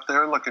bicep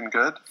there, looking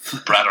good.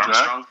 Brad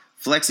Armstrong.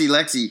 Flexi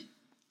Lexi.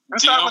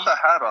 Who's that with the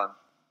hat on?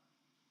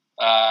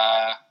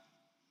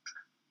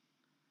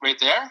 Right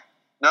there?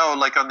 No,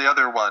 like on the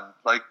other one,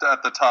 like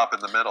at the top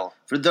in the middle.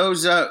 For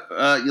those,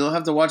 you'll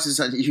have to watch this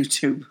on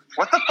YouTube.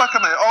 What the fuck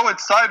am I? Oh,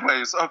 it's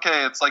sideways.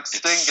 Okay, it's like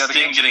Sting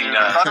getting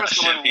I thought it was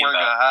someone wearing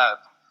a hat.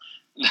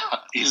 No,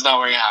 he's not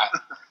wearing a hat.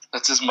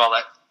 That's his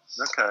mullet.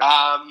 Okay.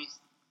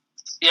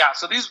 Yeah,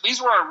 so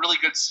these were a really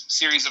good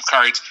series of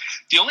cards.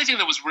 The only thing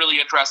that was really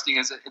interesting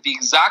is at the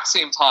exact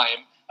same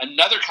time,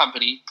 another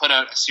company put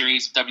out a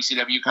series of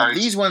WCW cards.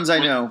 These ones I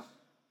know.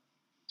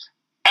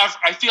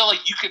 I feel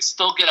like you could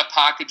still get a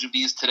package of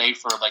these today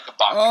for like $1.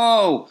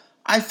 Oh,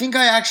 I think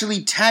I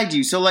actually tagged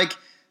you. So like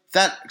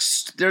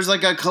there's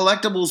like a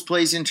collectibles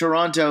place in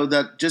Toronto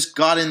that just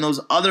got in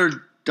those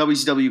other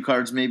WCW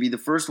cards, maybe the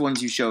first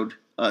ones you showed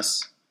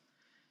us.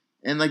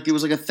 And like it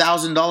was like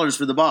 $1,000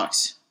 for the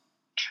box.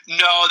 No,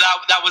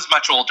 that was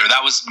much older.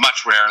 That was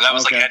much rarer. That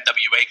was like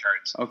NWA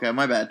cards. Okay,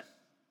 my bad.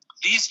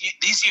 these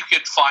you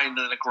could find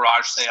in a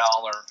garage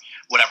sale or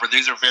whatever.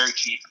 These are very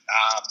cheap.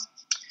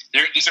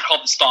 These are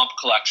called the Stomp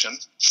Collection.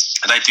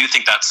 And I do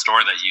think that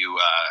store that you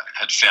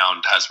had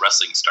found has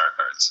wrestling star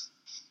cards.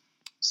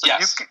 So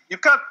Yes.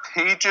 you've got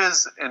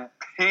pages and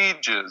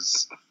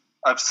pages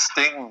of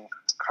Sting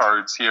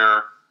cards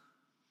here.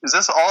 Is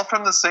this all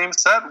from the same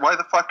set? Why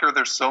the fuck are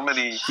there so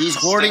many? He's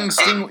hoarding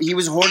Sting. He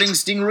was hoarding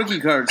Sting rookie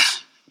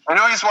cards. I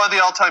know he's one of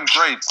the all-time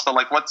greats, but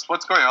like, what's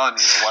going on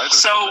here? Why are there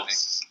so many?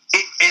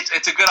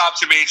 It's a good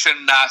observation,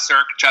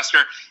 Sir Chester.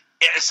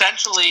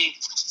 Essentially,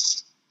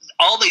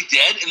 all they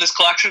did in this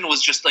collection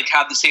was just like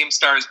have the same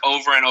stars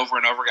over and over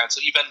and over again.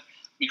 So even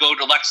we go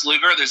to Lex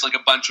Luger, there's like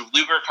a bunch of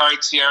Luger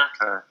cards here.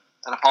 Okay.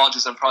 And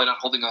apologies, I'm probably not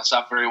holding this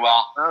up very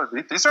well. Oh,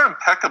 these are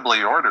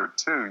impeccably ordered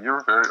too.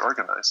 You're very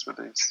organized with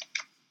these.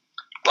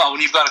 Well,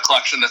 when you've got a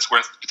collection that's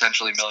worth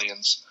potentially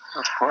millions.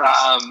 Of course.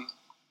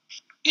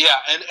 Yeah,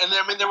 and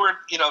I mean there were,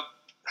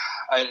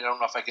 I don't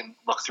know if I can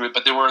look through it,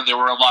 but there were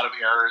a lot of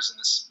errors in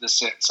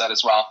this set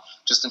as well,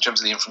 just in terms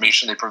of the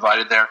information they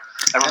provided there.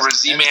 I remember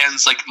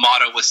Z-Man's like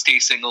motto was "Stay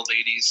single,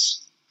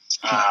 ladies."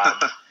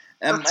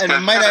 And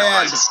good. might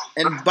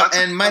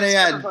I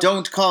add,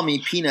 don't call me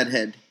Peanut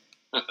Head.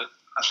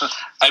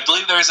 I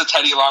believe there is a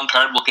Teddy Long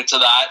card. We'll get to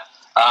that.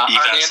 Arn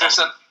Anderson.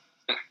 Sullivan.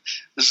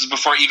 This is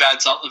before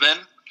Evad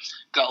Sullivan.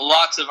 Got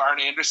lots of Arn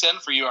Anderson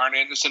for you Arn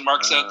Anderson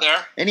marks out there.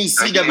 Any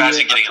Can you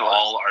imagine CW, getting an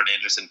all Arn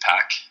Anderson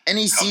pack?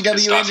 any How CW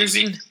pissed off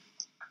Anderson? you'd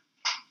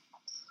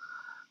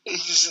be.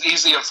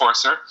 He's the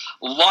enforcer.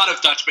 A lot of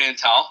Dutch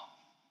Mantel.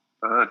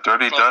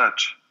 Dirty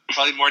Dutch.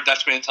 Probably more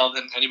Dutch Mantel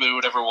than anybody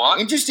would ever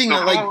want. Interesting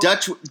that like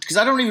Dutch, because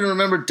I don't even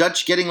remember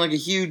Dutch getting like a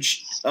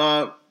huge.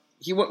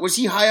 Was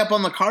he high up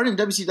on the card in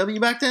WCW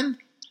back then?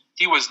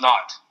 He was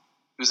not.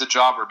 He was a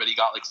jobber, but he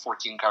got like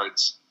 14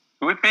 cards.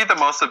 Who would be the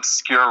most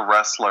obscure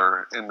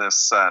wrestler in this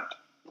set,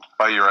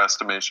 by your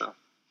estimation?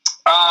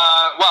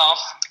 Well,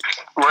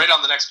 right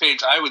on the next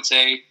page, I would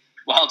say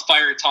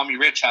Wildfire Tommy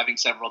Rich having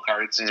several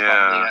cards. Is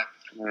probably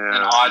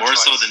an odd More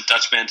choice. so than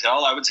Dutch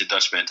Mantel? I would say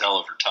Dutch Mantel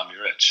over Tommy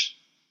Rich.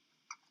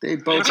 They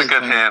both. He's a are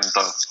good kind hand,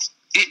 though.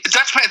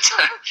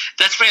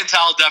 Dutch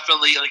Mantel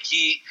definitely, like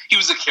he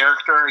was a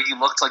character. He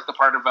looked like the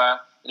part of an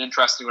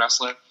interesting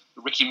wrestler.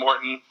 Ricky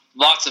Morton,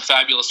 lots of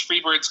fabulous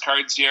Freebirds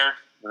cards here.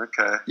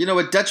 Okay. You know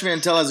what? Dutch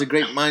Mantel has a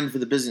great mind for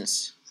the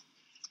business.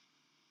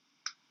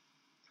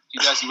 He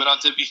went on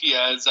to be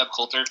Zeb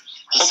Coulter. The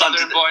Hold on,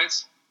 Southern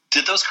Boys.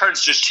 Did those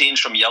cards just change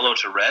from yellow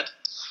to red?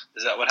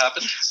 Is that what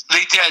happened?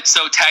 They did.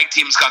 So tag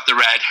teams got the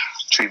red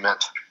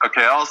treatment.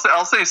 Okay,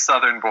 I'll say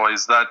Southern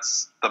Boys.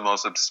 That's the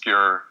most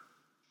obscure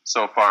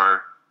so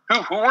far.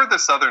 Who were the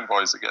Southern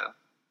Boys again?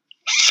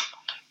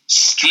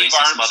 Steve Tracy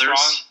Armstrong.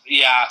 Smothers?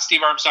 Yeah,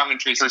 Steve Armstrong and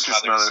Tracy Tracy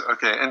Smothers. Smothers.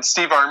 Okay, and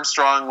Steve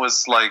Armstrong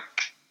was like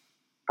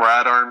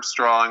Brad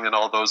Armstrong and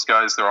all those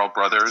guys. They're all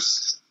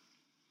brothers.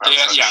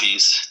 Yeah.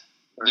 Cheese.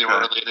 They were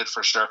related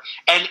for sure.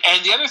 And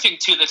the other thing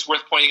too that's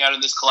worth pointing out in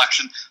this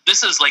collection,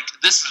 this is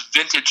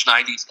vintage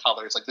 90s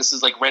colors. Like this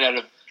is like right out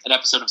of an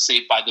episode of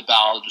Saved by the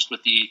Bell, just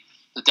with the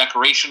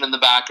decoration in the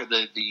back, or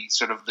the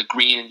sort of the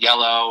green and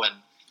yellow and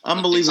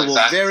Unbelievable. things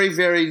like that. Very,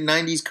 very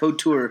 90s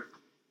couture.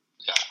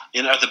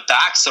 And are the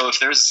backs, so if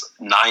there's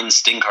 9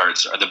 Sting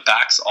cards, are the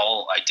backs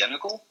all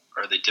identical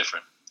or are they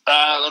different?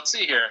 Let's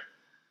see here.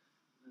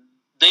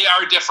 They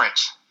are different.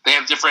 They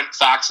have different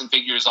facts and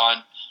figures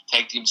on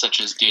tag teams such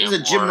as Doom. This is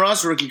a Jim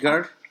Ross rookie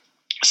card.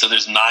 So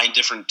there's 9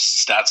 different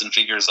stats and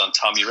figures on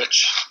Tommy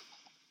Rich.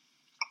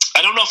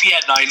 I don't know if he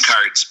had 9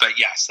 cards, but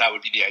yes, that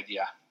would be the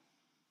idea.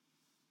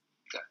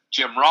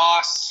 Jim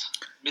Ross,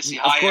 Missy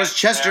Of Hyatt. course,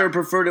 Chester there.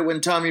 preferred it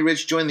when Tommy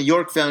Rich joined the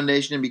York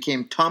Foundation and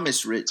became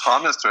Thomas Rich.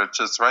 Thomas Rich,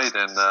 that's right,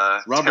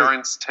 and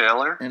Terrence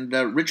Taylor. And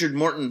Richard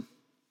Morton.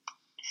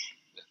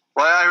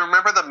 Well, I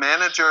remember the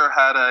manager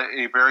had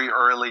a very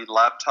early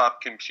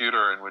laptop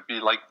computer and would be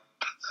like,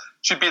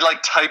 she'd be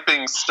like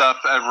typing stuff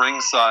at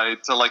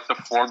ringside to like the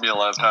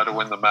formula of how to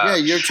win the match.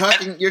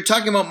 Yeah, you're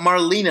talking about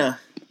Marlena.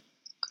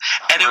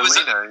 And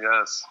Marlena,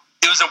 yes.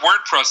 it was a word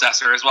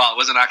processor as well. It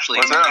wasn't actually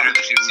a Was it? computer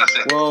that she was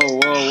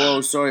using.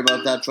 Whoa. Sorry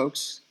about that,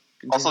 folks.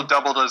 Continue. Also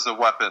doubled as a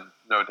weapon,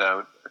 no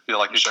doubt. I feel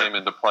like it came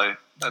into play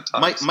at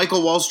times.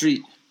 Michael Wall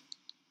Street.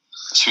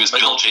 She was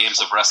Bill James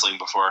of wrestling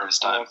before his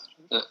time.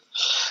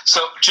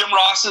 So Jim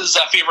Ross's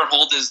favorite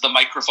hold is the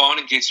microphone,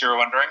 in case you're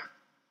wondering.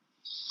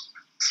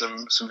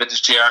 Some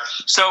vintage JR.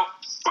 So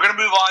we're going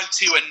to move on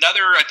to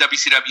another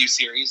WCW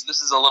series.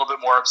 This is a little bit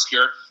more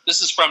obscure.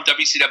 This is from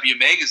WCW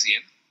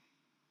Magazine.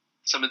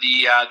 Some of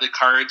the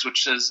cards,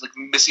 which says like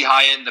Missy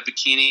Hyatt in the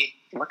bikini.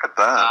 Look at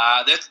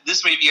that.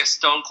 This may be a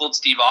Stone Cold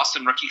Steve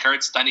Austin rookie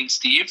card, Stunning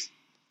Steve.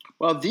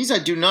 Well, these I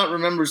do not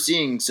remember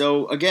seeing.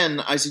 So,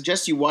 again, I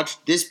suggest you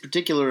watch this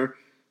particular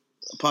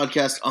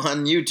podcast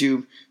on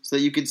YouTube so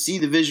that you can see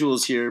the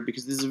visuals here,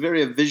 because this is a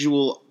very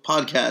visual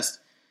podcast.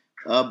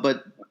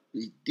 But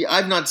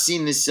I've not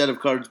seen this set of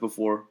cards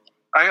before.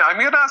 I'm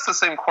going to ask the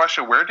same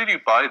question. Where did you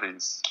buy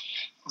these?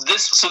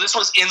 This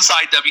was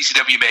inside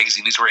WCW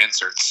Magazine. These were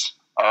inserts.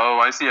 Oh,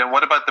 I see. And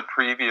what about the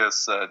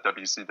previous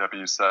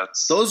WCW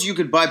sets? Those you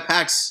could buy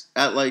packs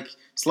at, like,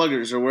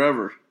 Sluggers or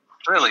wherever.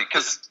 Really?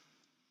 Because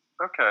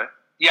okay.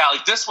 Yeah,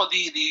 like this one,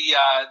 the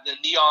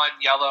neon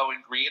yellow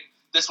and green.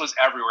 This was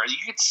everywhere. You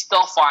could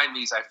still find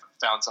these. I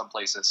found some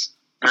places.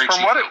 Very From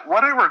cheaply.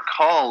 what I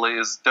recall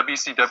is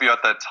WCW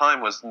at that time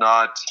was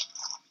not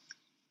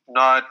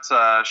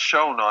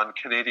shown on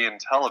Canadian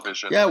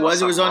television. Yeah, it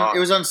was. unless It I'm wrong.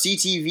 was on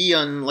CTV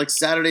on like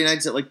Saturday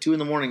nights at like 2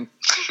 a.m.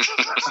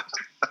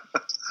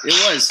 It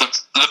was.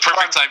 the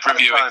perfect time for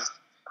viewing.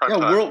 Prime Yeah,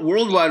 time.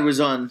 Worldwide was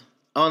on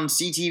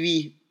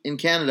CTV in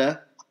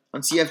Canada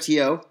on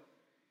CFTO,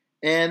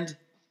 and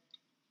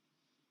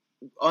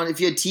on if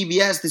you had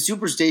TBS, the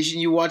Superstation,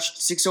 you watched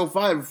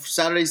 6:05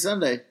 Saturday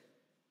Sunday.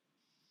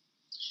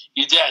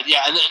 You did,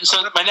 yeah. And then,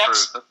 so That's my true,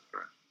 next, that's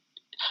true.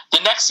 the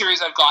next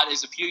series I've got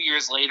is a few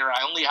years later.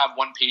 I only have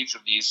one page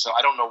of these, so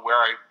I don't know where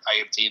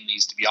I obtained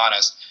these, to be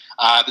honest.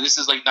 But this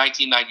is like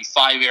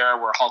 1995 era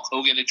where Hulk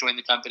Hogan had joined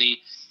the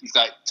company. You've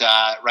got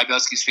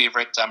Rybowski's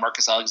favorite,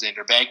 Marcus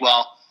Alexander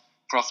Bagwell,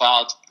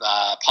 profiled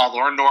Paul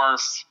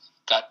Orndorff,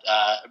 got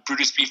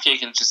Brutus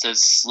Beefcake, and it just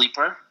says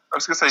Sleeper. I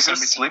was going to say,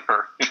 who's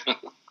Sleeper?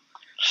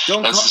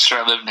 Don't That's call, his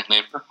short-lived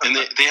nickname. And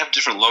they have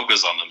different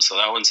logos on them. So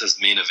that one says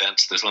main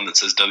event. There's one that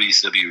says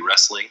WCW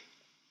Wrestling.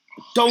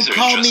 don't These are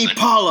call me interesting.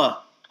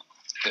 Paula.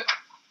 I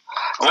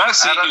want to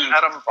see you.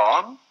 Adam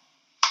Bomb?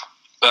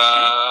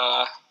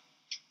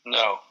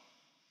 No.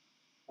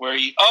 Where are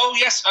you? Oh,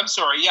 yes. I'm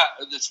sorry. Yeah,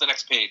 it's the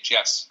next page.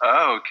 Yes.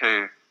 Oh, okay.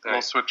 A little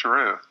Right.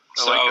 switcheroo. I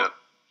So, like it.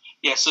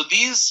 yeah. So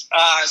these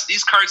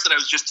cards that I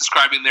was just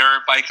describing,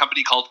 they're by a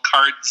company called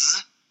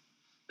Cards,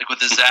 like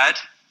with a Z.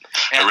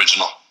 And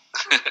Original.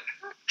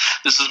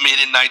 this was made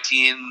in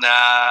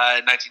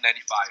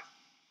 1995.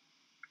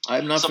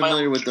 I'm not So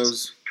familiar with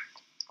those.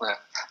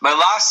 My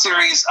last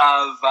series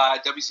of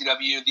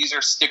WCW, these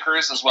are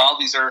stickers as well.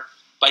 These are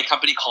by a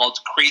company called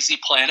Crazy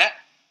Planet.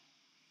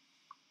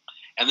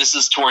 And this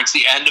is towards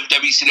the end of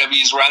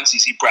WCW's runs. You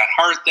see Bret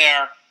Hart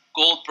there,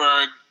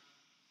 Goldberg,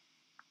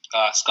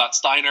 Scott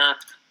Steiner,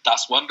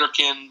 Das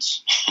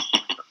Wunderkind,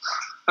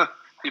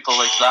 people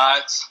like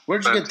that.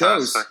 Where'd you get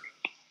those? Fantastic.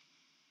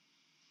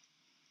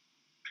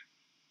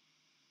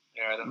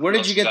 Yeah, I don't know Where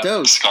what did you else get got.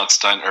 those? Scott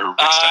Steiner or Rick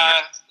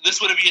Steiner.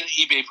 This would have been an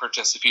eBay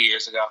purchase a few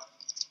years ago.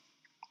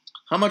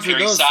 How much were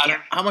Very those?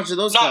 Saturn. How much did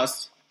those No.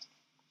 cost?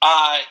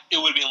 It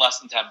would have been less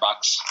than $10.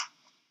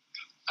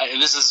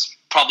 This is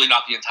probably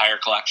not the entire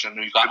collection.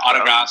 We've got Good value.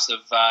 autographs of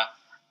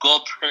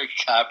Goldberg,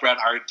 Bret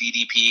Hart,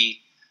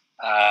 DDP.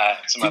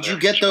 Some Did other you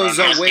get those?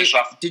 Christmas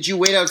stuff. Did you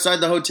wait outside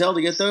the hotel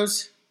to get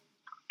those?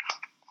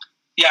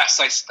 Yes,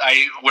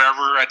 I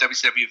wherever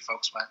WCW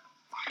folks went.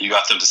 You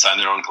got them to sign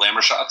their own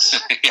glamour shots?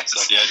 Is Yes.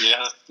 that the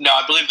idea? No,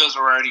 I believe those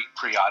were already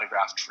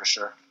pre-autographed for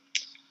sure.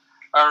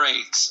 All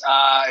right,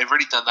 I've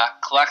already done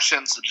that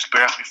collection, so just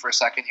bear with me for a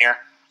second here.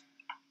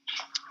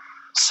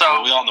 So,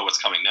 Well, we all know what's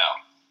coming now.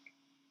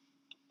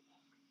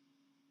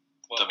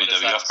 what is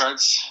WWF that?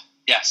 cards?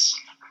 Yes.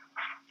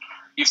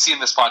 You've seen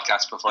this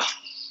podcast before.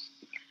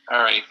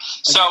 All right.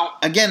 So,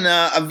 Again,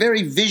 a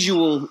very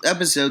visual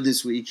episode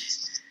this week.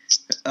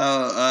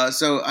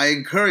 So I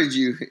encourage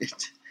you,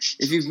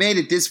 if you've made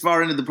it this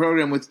far into the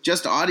program with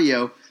just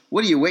audio,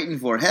 what are you waiting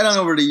for? Head on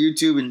over to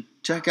YouTube and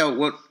check out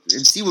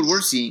and see what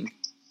we're seeing.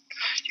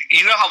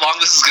 you know how long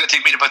this is going to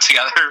take me to put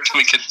together to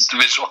make it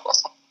visual?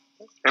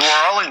 And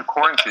we're all in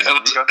quarantine.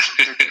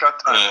 You got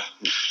time.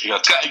 You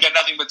got I got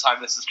nothing but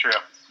time. This is true.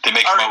 They may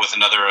All come right. out with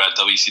another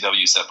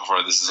WCW set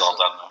before this is all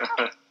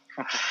done,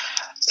 though.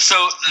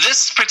 So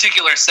this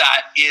particular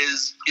set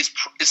is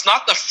it's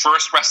not the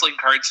first wrestling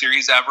card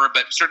series ever,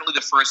 but certainly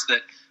the first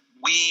that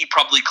we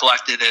probably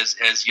collected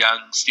as young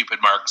stupid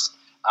marks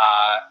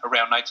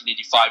around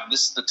 1985. And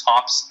this is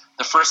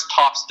the first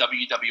Topps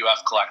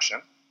WWF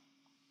collection.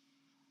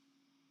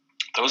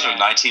 Those are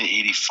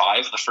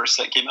 1985, the first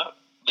set came out?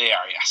 They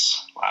are,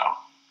 yes. Wow.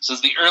 So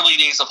it's the early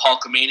days of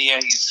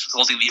Hulkamania. He's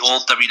holding the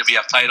old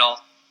WWF title.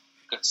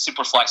 Got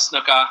Superfly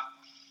Snuka.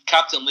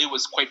 Captain Lou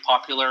was quite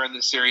popular in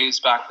the series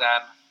back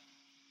then.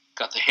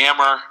 Got the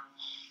Hammer.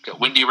 Got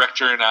Wendy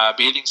Richter in a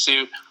bathing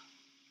suit.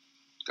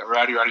 Got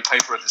Rowdy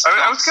Piper with his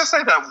I was trunks. going to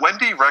say that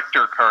Wendy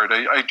Rector card,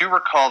 I do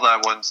recall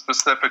that one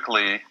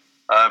specifically.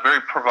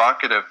 Very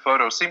provocative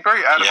photo. Seemed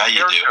very out of Yeah, you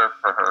do. character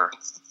for her.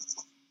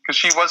 Because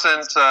she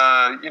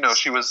wasn't,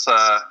 she was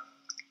a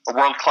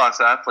world-class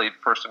athlete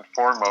first and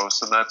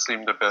foremost, and that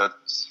seemed a bit,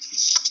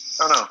 I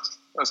don't know,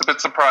 I was a bit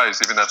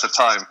surprised even at the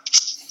time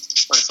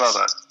when I saw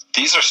that.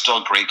 These are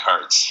still great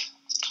cards.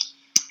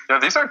 Yeah,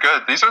 these are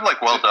good. These are,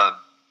 well done.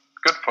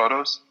 Good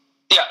photos.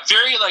 Yeah,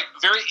 very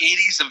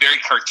 80s and very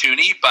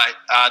cartoony, but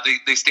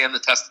they stand the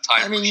test of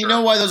time. I mean, for you sure.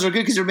 know why those are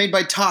good? Because they're made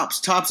by Topps.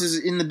 Topps is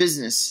in the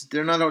business.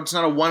 It's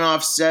not a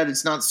one-off set.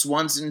 It's not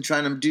Swanson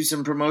trying to do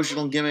some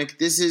promotional gimmick.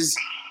 This is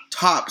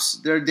Topps.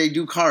 They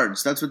do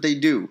cards. That's what they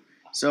do.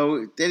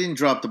 So they didn't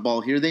drop the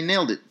ball here. They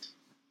nailed it.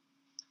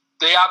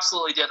 They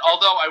absolutely did.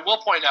 Although I will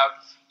point out,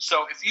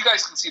 so if you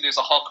guys can see, there's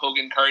a Hulk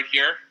Hogan card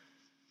here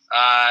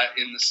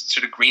in this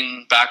sort of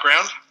green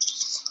background.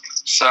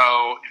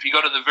 So if you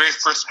go to the very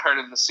first card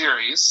in the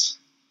series,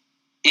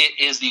 It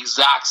is the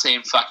exact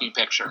same fucking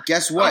picture.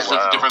 Guess what? It's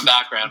like a different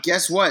background.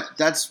 Guess what?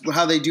 That's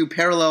how they do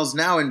parallels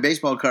now in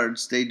baseball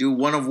cards. They do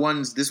one of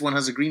ones. This one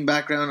has a green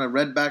background, a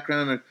red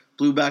background, a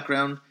blue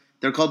background.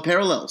 They're called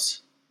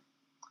parallels.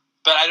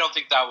 But I don't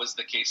think that was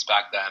the case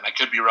back then. I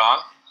could be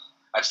wrong.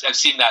 I've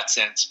seen that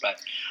since. But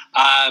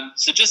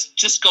so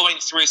just going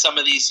through some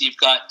of these, you've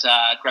got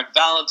Greg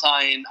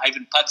Valentine,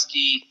 Ivan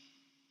Putski,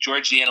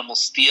 George the Animal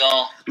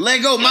Steel.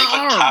 Lego my Put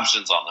arm.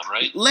 captions on them,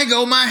 right?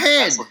 Lego my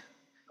head.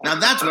 Now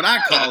that's what I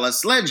call a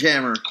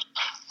sledgehammer.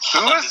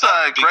 Who is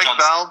Greg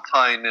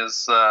Valentine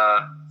is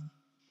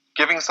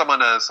giving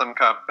someone some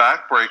kind of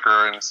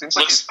backbreaker, and it seems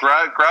like he's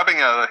grabbing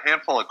a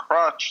handful of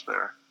crotch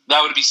there.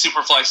 That would be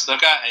Superfly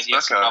Snuka, and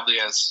yes, it probably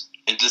is.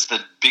 And does the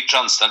Big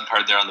John Stunt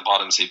card there on the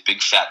bottom say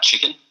Big Fat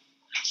Chicken?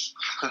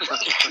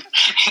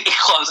 It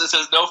closes. It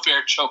says no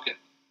fair choking.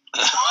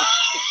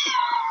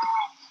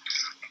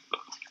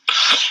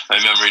 My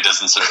memory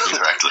doesn't serve me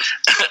correctly.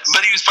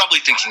 But he was probably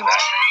thinking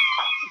that.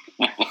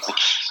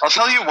 I'll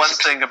tell you one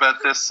thing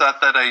about this set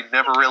that I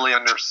never really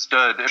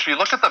understood. If you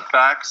look at the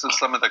backs of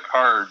some of the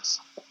cards,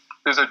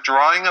 there's a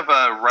drawing of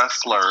a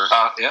wrestler,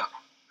 Yeah.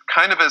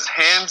 kind of his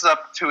hands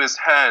up to his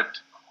head,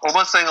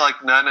 almost saying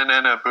like "na na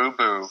na na boo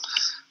boo."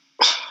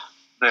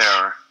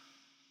 There,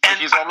 and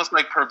he's almost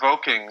like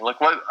provoking. Like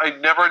what? I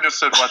never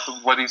understood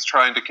what he's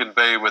trying to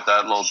convey with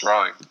that little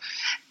drawing.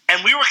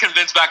 And we were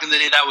convinced back in the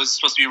day that was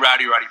supposed to be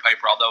Rowdy Roddy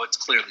Piper, although it's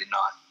clearly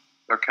not.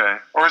 Okay.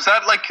 Or is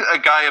that like a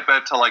guy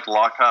about to like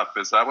lock up?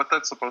 Is that what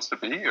that's supposed to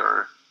be?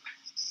 Or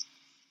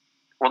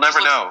we'll never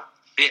know.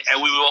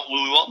 And we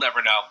will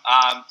never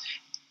know.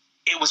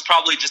 It was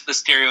probably just the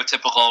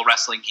stereotypical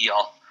wrestling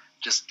heel,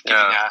 just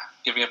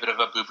giving a bit of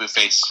a boo-boo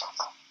face.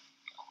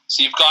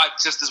 So you've got,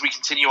 just as we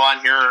continue on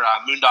here,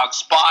 Moondog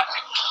Spot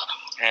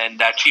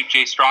and Chief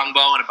J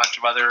Strongbow and a bunch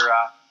of other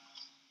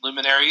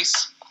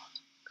luminaries.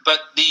 But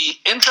the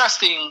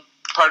interesting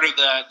part of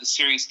the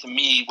series to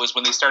me was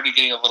when they started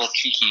getting a little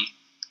cheeky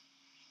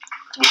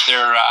with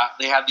their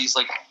they had these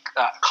like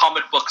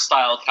comic book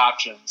style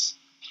captions.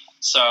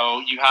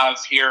 So you have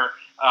here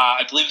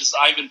I believe this is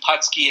Ivan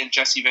Putski and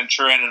Jesse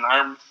Ventura in an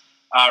arm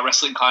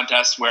wrestling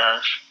contest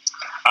where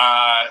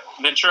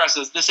Ventura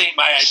says, "This ain't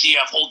my idea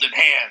of holding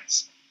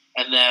hands,"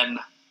 and then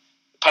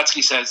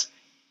Putski says,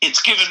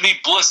 "It's giving me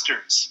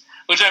blisters,"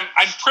 which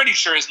I'm pretty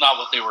sure is not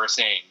what they were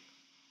saying.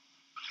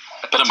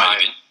 But it might have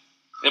been.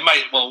 It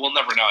might. Well, we'll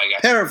never know, I guess.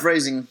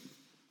 Paraphrasing.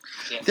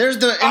 Yeah. There's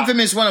the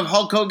infamous one of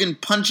Hulk Hogan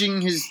punching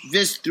his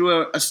fist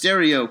through a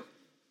stereo.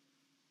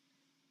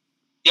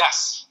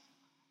 Yes.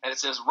 And it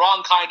says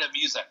wrong kind of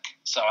music.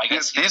 So I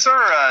guess these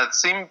are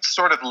seem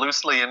sort of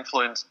loosely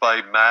influenced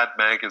by Mad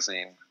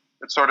Magazine.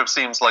 It sort of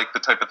seems like the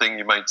type of thing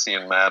you might see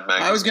in Mad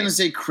Magazine. I was going to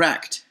say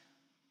Cracked.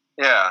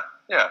 Yeah.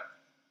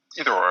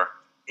 Either or.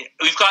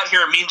 We've got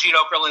here Mean Gene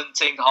Okerlund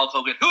saying to Hulk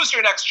Hogan, "Who's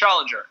your next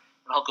challenger?"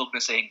 And Hulk Hogan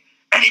is saying,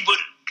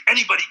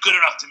 Anybody good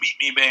enough to meet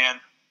me, man.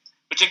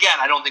 Which, again,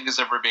 I don't think is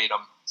a verbatim.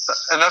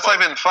 And that's not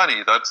even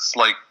funny. That's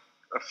like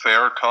a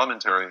fair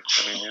commentary.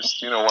 I mean, he's,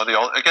 one of the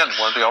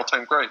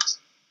all-time greats.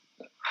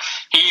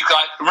 Here you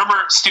got, remember,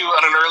 Stu,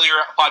 on an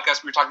earlier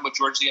podcast, we were talking about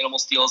George the Animal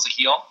Steel as a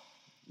heel?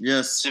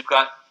 Yes. So you've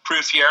got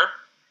proof here,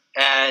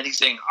 and he's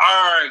saying,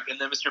 "Arg," and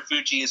then Mr.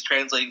 Fuji is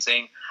translating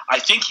saying, "I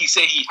think he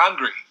say he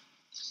hungry,"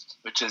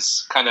 which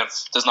is kind of,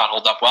 does not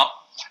hold up well.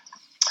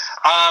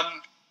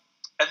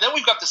 And then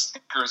we've got the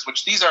stickers,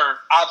 which these are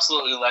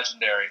absolutely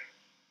legendary.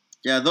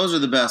 Yeah, those are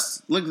the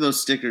best. Look at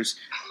those stickers.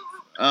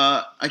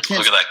 I can't.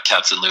 Look at that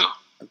Captain Lou.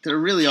 They're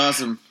really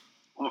awesome.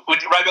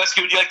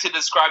 Rybeski, would you like to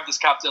describe this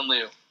Captain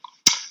Lou?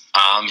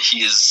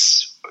 He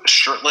is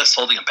shirtless,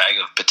 holding a bag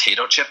of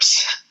potato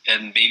chips,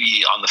 and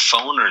maybe on the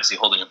phone, or is he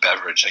holding a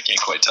beverage? I can't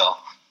quite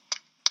tell.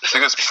 I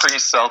think it's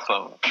pre-cell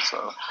phone,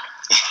 so...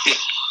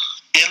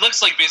 It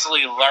looks like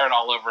basically lard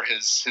all over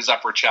his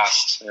upper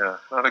chest. Yeah,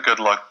 not a good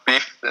look.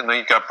 Beef, and then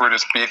you got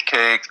Brutus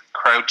Beefcake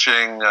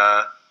crouching.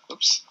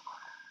 Oops.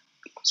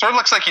 Sort of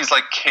looks like he's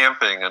like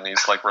camping and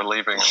he's like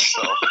relieving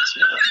himself.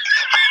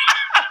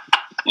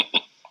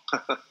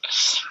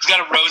 He's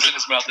got a rose in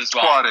his mouth as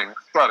well.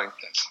 Squatting.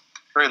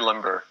 Very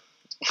limber.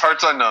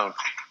 Parts unknown.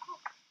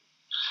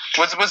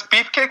 Was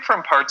Beefcake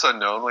from Parts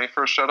Unknown when he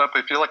first showed up?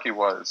 I feel like he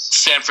was.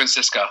 San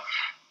Francisco.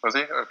 Was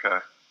he? Okay.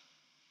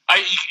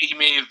 He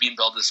may have been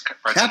billed as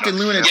Captain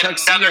Lou in a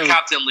tuxedo. Another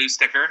Captain Lou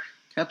sticker.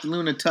 Captain Lou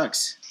in a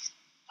tux.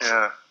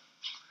 Yeah.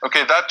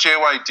 Okay, that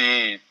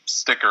JYD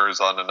sticker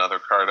is on another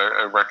card.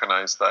 I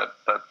recognize that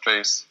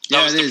face.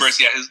 That was the first.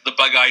 Yeah, the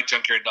bug-eyed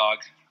junkyard dog.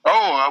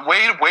 Oh,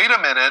 wait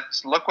a minute!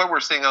 Look what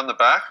we're seeing on the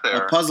back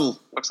there. A puzzle.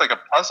 Looks like a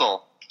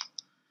puzzle.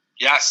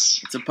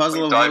 Yes, it's a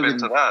puzzle of dive Hogan.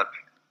 Into that.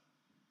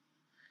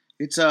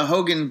 It's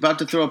Hogan about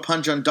to throw a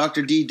punch on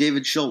Dr. D.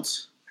 David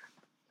Schultz.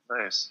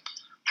 Nice.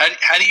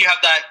 How do you have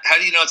that? How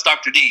do you know it's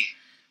Dr. D?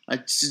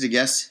 Just a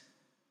guess.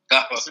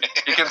 Oh, okay.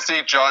 You can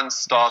see John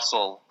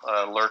Stossel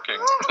lurking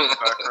in the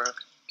background.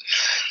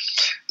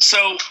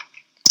 So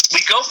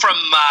we go from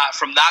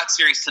that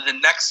series to the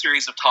next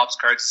series of Topps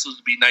cards. This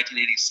would be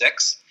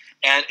 1986,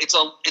 and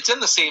it's in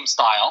the same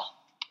style.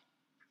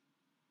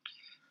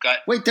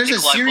 Wait, there's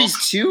Nikolai a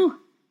series 2?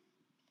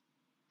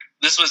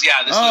 This was,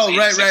 yeah. This Oh,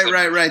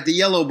 was right. The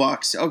yellow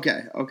box.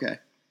 Okay.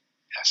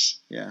 Yes.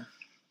 Yeah.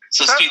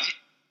 So, Is Steve,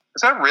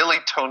 that really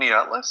Tony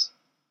Atlas?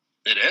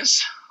 it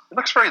is. It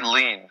looks very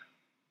lean.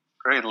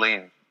 Very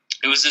lean.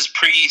 It was his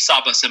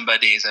pre-Saba Simba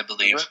days, I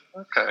believe.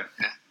 Okay.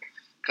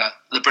 Got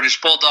the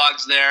British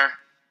Bulldogs there.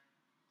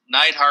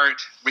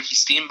 Neidhart, Ricky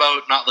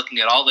Steamboat, not looking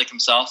at all like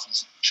himself.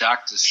 He's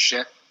jacked as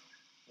shit.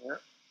 Yeah.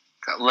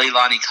 Got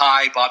Leilani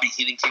Kai, Bobby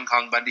Heenan, King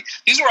Kong Bundy.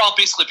 These were all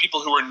basically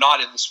people who were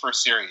not in this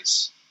first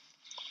series,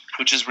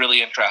 which is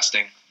really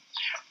interesting.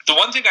 The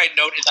one thing I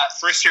note in that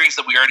first series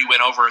that we already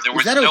went over, there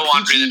was no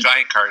Andre the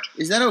Giant card.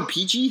 Is that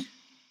O-Pee-Chee?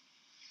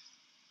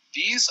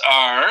 They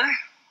are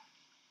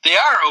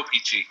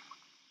O-Pee-Chee.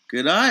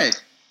 Good eye.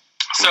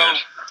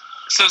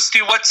 So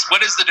Stu,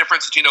 what is the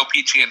difference between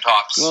O-Pee-Chee and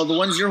Topps? Well, the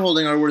ones you're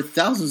holding are worth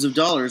thousands of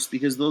dollars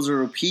because those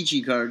are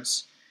O-Pee-Chee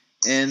cards,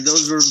 and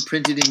those were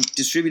printed and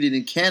distributed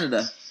in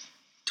Canada.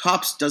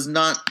 Topps does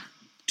not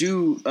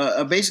do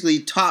basically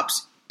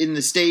Topps in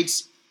the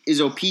States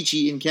is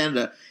O-Pee-Chee in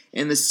Canada,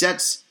 and the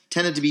sets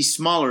tended to be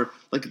smaller.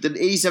 Like the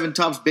 87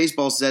 Topps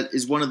baseball set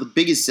is one of the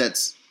biggest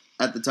sets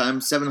at the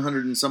time,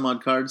 700 and some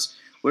odd cards,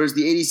 whereas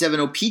the 87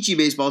 O-Pee-Chee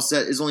baseball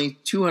set is only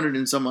 200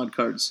 and some odd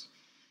cards.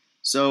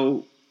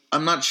 So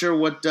I'm not sure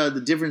what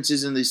the difference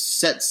is in the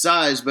set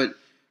size, but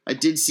I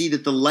did see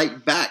that the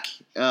light back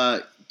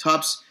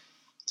Topps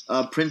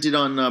printed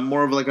on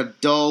more of like a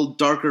dull,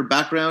 darker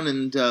background,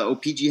 and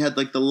O-Pee-Chee had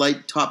like the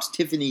light Topps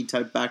Tiffany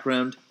type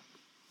background.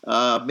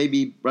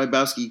 Maybe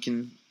Rybowski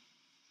can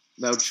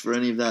vouch for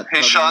any of that.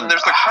 Hey, Sean,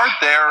 there's a card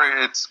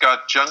there. It's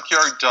got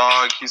Junkyard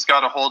Dog. He's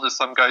got a hold of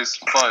some guy's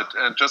foot,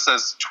 and it just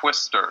says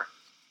Twister.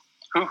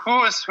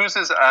 Who's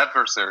his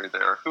adversary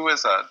there? Who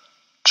is that?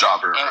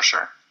 Jobber, for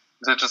sure.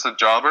 Is it just a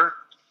jobber?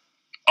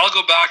 I'll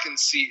go back and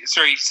see.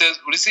 Sorry, he says,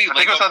 what is he? I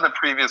think it was on the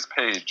previous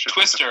page.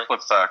 Twister.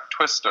 Flip back.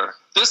 Twister.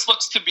 This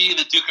looks to be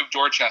the Duke of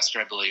Dorchester,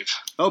 I believe.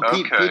 Oh,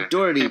 Pete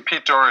Doherty.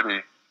 Pete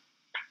Doherty.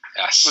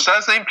 Yes. Was that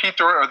his name, Pete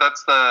Doherty? Or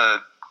that's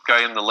the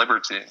guy in the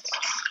Libertines?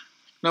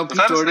 No, Was Pete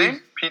that Doherty. his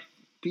name?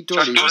 Pete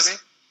Doherty. It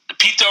was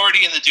Pete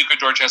Doherty and the Duke of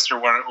Dorchester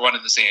were one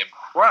and the same.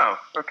 Wow,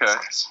 okay.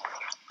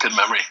 Good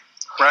memory.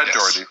 Brad Yes.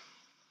 Doherty.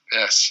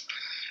 Yes.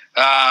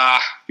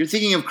 You're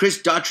thinking of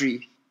Chris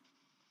Daughtry.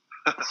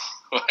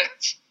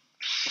 What?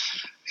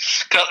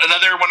 Got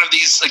another one of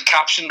these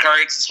caption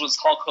cards. This was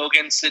Hulk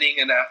Hogan sitting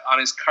on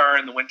his car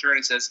in the winter, and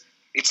it says,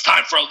 "It's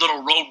time for a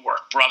little road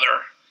work,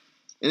 brother."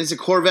 And it's a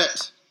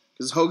Corvette,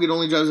 because Hogan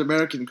only drives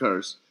American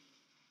cars.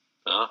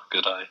 Oh,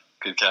 good eye.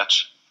 Good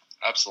catch.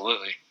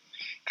 Absolutely.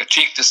 Got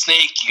Jake the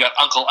Snake. You got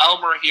Uncle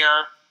Elmer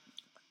here.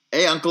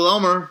 Hey, Uncle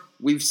Elmer,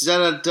 we've said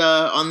it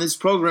on this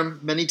program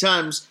many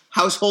times.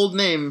 Household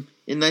name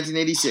in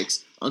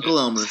 1986, Uncle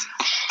Elmer.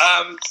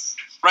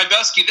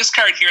 Rybowski, this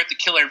card here at the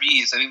Killer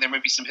Bees, I think there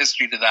might be some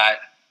history to that.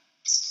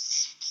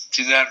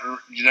 Do you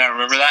not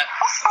remember that?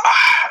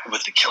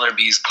 With the Killer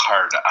Bees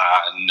card,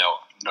 no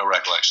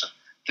recollection.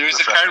 There's a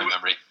Refresh card. my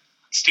memory.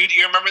 Stu, do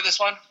you remember this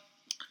one?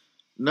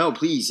 No,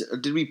 please.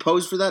 Did we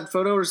pose for that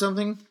photo or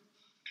something?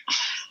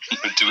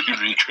 Do we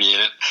recreate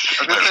it?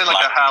 I'm going to say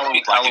like a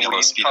Halloween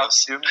Speedos.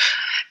 costume.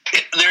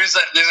 There's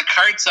a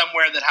card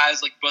somewhere that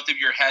has like both of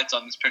your heads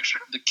on this picture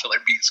of the Killer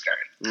Bees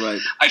card.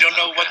 Right. I don't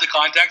know what the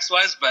context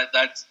was, but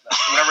that's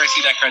whenever I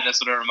see that card,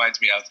 that's what it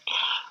reminds me of.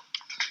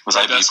 Was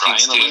I B.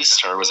 Brian at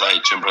least, or was I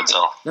Jim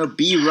Brunzell? No,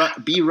 B.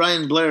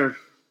 Ryan Blair.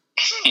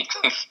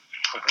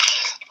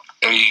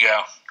 There you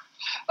go.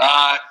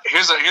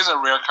 Here's a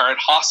rare card,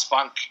 Hoss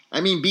Funk.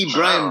 I mean B.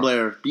 Brian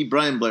Blair. B.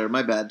 Brian Blair,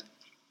 my bad.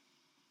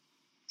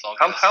 It's all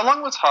good. How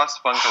long was Hoss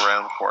Funk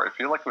around for? I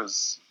feel like it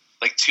was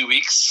Like 2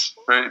 weeks.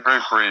 very,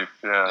 very brief,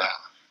 yeah.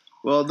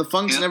 Well, the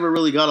Funks never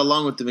really got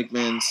along with the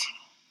McMahons.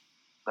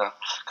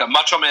 Got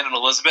Macho Man and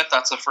Elizabeth.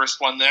 That's the first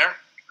one there.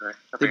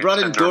 They brought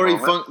in Dory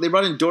Funk. They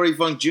brought in Dory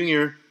Funk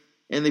Jr.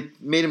 and they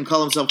made him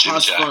call himself Jim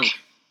Hoss Jack. Funk.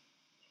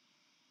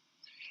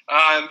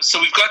 So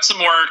we've got some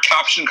more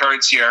caption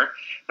cards here,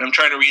 and I'm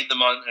trying to read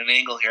them on an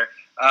angle here.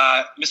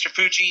 Mr.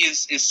 Fuji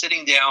is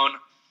sitting down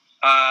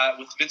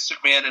with Vince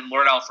McMahon and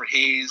Lord Alfred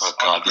Hayes. Oh on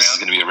God, the this is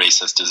ground. going to be a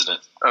racist, isn't it?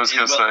 I was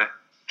going to say.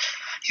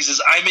 He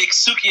says, "I make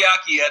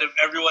sukiyaki out of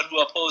everyone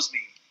who opposed me,"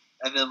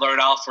 and then Lord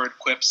Alfred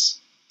quips,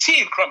 "Tea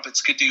and crumpets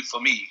could do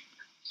for me."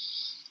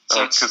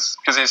 So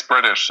Because he's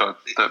British, so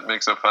that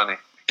makes it funny.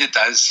 it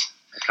does.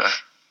 Okay.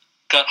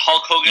 Got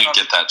Hulk Hogan. You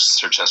get that,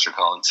 Sir Chester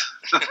Collins.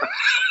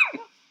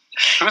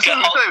 Who's in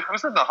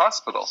the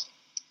hospital?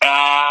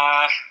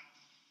 I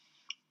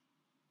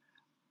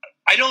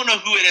don't know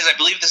who it is. I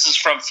believe this is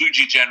from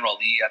Fuji General,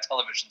 the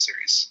television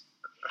series.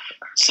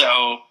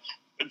 So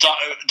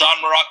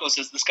Don Morocco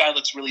says, "This guy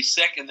looks really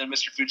sick," and then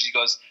Mr. Fuji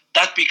goes,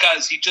 "That's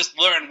because he just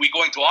learned we're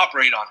going to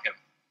operate on him."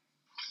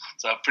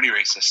 So pretty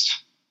racist.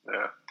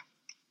 Yeah.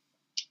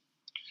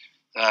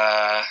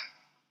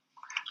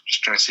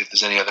 Just trying to see if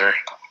there's any other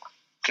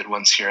good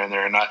ones here and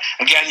there or not.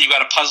 Again, you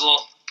got a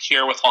puzzle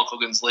here with Hulk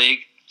Hogan's leg.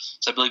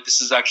 So I believe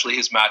this is actually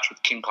his match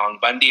with King Kong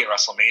Bundy at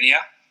WrestleMania.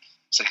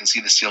 So I can see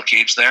the steel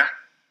cage there.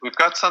 We've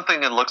got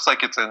something that looks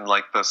like it's in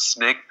like the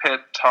Snake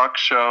Pit talk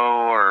show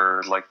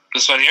or like,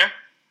 This one here?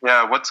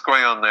 Yeah, what's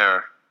going on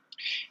there?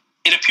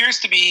 It appears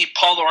to be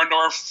Paul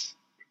Orndorff,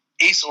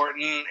 Ace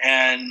Orton,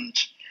 and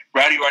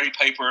Rowdy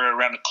Piper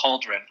around a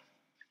cauldron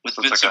with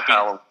So Vince it's like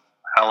a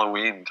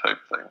Halloween type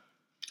thing.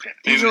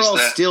 These are all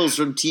stills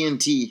from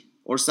TNT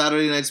or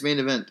Saturday Night's Main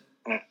Event.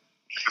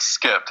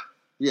 Skip.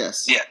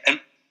 Yes. Yeah, and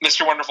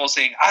Mr. Wonderful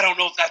saying, I don't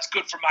know if that's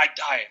good for my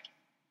diet.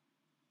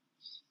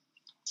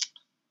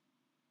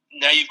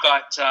 Now you've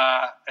got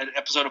an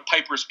episode of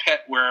Piper's Pit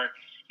where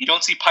you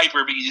don't see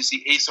Piper, but you just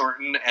see Ace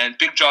Orton and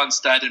Big John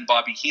Studd and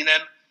Bobby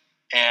Heenan.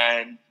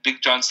 And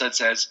Big John Studd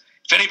says,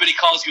 if anybody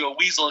calls you a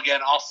weasel again,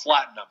 I'll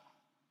flatten them.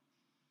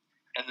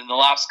 And then the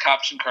last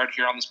caption card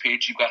here on this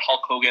page, you've got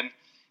Hulk Hogan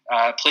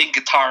playing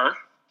guitar.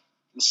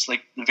 This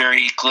like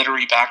very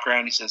glittery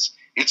background. He says,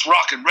 it's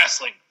rock and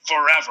wrestling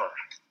forever.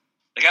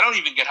 Like, I don't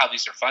even get how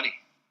these are funny.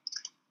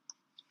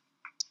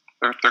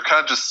 They're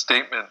kind of just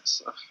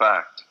statements of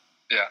fact.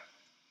 Yeah.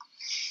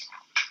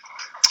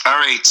 All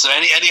right. So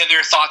any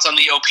other thoughts on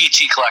the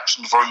OPT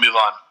collection before we move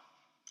on?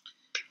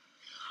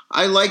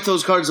 I like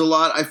those cards a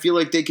lot. I feel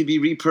like they could be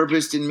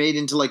repurposed and made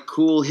into like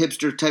cool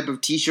hipster type of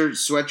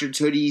t-shirts,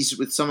 sweatshirts, hoodies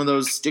with some of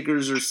those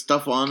stickers or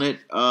stuff on it.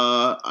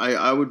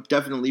 I would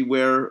definitely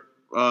wear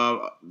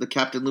the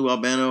Captain Lou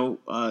Albano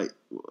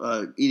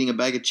eating a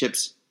bag of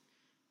chips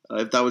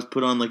if that was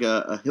put on like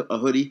a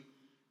hoodie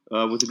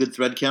with a good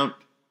thread count.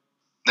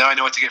 Now I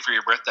know what to get for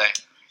your birthday.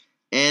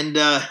 And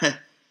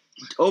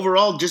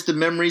overall, just the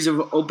memories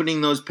of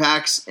opening those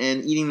packs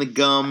and eating the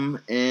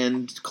gum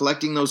and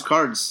collecting those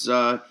cards.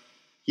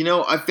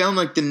 I found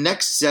like the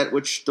next set,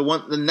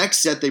 the next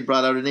set they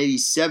brought out in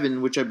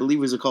 '87, which I believe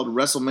was called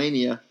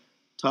WrestleMania.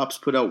 Topps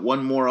put out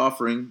one more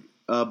offering.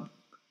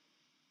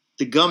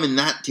 The gum in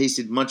that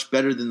tasted much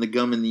better than the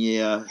gum in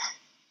the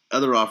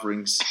other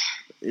offerings.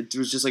 It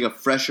was just like a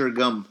fresher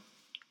gum.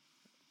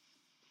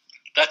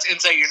 That's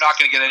insight you're not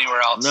going to get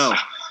anywhere else. No.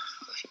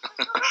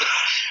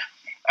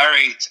 All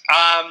right.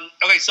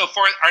 Okay, so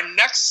for our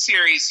next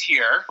series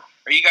here,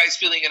 are you guys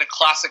feeling in a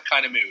classic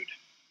kind of mood?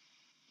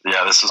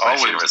 Yeah, this was my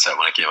favorite set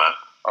when it came out.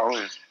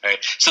 Always. All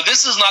right. So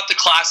this is not the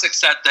classic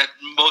set that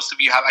most of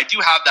you have. I do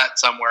have that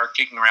somewhere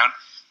kicking around.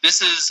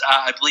 This is,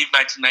 I believe,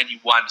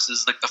 1991. This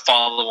is like the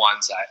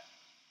follow-on set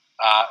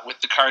with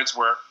the cards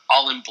were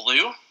all in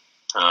blue.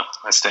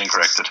 I stand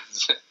corrected.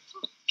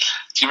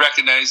 Do you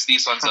recognize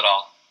these ones at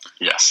all?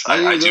 Yes,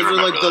 I do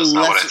remember like this.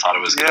 Not what I thought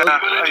it was going to be,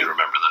 but I do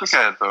remember this.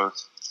 Look at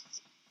those.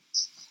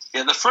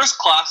 Yeah, the first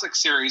classic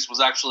series was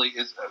actually,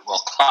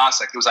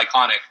 classic. It was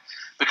iconic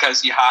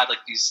because you had like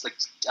these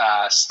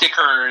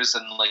stickers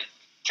and like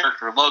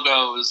character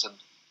logos and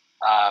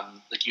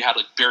like you had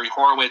like Barry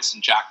Horowitz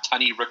and Jack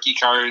Tunney rookie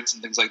cards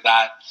and things like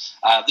that.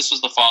 This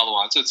was the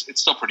follow-on, so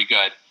it's still pretty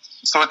good.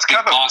 So it's Big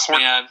kind of Boss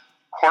Man.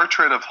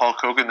 portrait of Hulk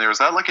Hogan there. Is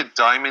that like a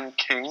Diamond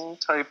King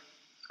type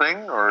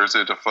thing, or is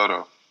it a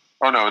photo?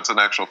 Oh, no, it's an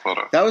actual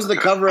photo. That was the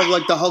cover of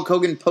like the Hulk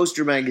Hogan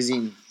poster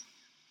magazine.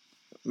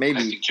 Maybe.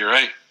 I think you're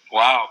right.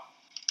 Wow.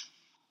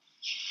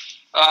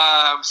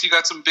 So you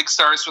got some big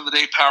stars from the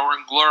day: Power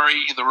and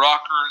Glory, The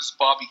Rockers,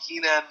 Bobby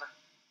Heenan,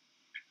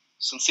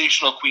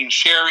 Sensational Queen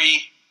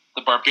Sherry,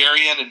 The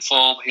Barbarian in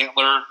full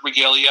antler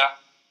regalia,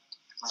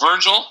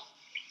 Virgil.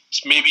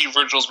 It's maybe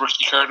Virgil's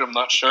rookie card. I'm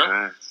not sure.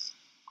 Okay.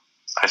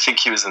 I think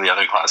he was in the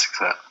other classic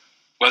set.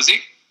 Was he?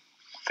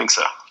 I think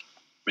so.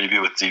 Maybe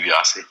with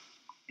DiBiase.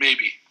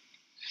 Maybe.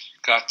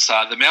 Got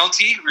the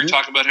Mountie. We were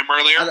talking about him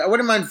earlier. I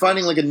wouldn't mind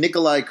finding like a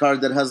Nikolai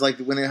card that has like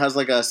when it has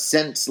like a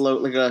scent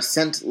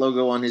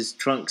logo on his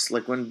trunks,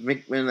 like when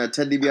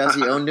Ted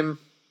DiBiase owned him.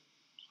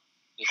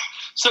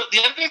 So the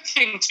other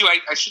thing too,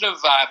 I should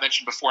have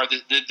mentioned before,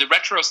 the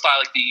retro style,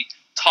 like the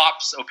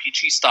Topps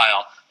OPG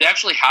style, they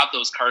actually have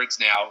those cards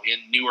now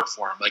in newer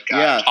form, like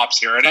Topps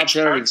Heritage. Topps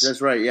Heritage, cards.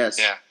 that's right. Yes.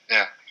 Yeah.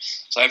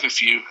 So I have a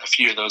few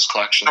of those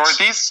collections.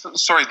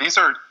 These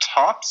are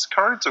Topps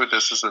cards, or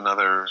this is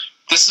another?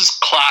 This is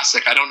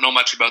classic. I don't know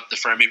much about the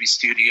firm. Maybe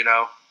Stu, do you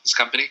know this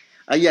company?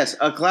 Yes,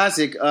 a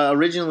classic.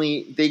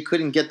 Originally, they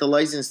couldn't get the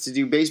license to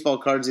do baseball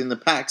cards in the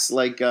packs,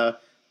 like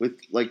with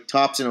like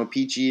Topps and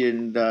O-Pee-Chee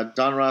and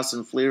Don Ross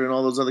and Fleer and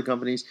all those other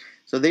companies.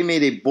 So they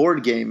made a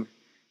board game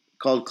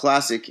called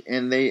Classic,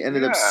 and they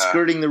ended up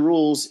skirting the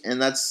rules.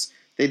 And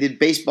they did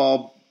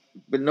baseball,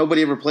 but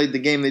nobody ever played the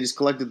game. They just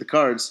collected the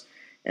cards.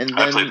 And then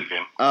I played the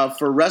game.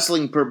 For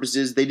wrestling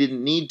purposes, they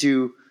didn't need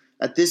to.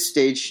 At this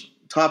stage,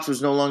 Topps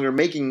was no longer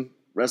making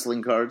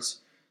wrestling cards,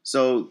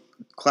 so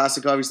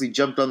Classic obviously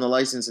jumped on the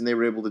license, and they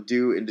were able to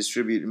do and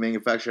distribute and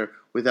manufacture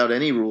without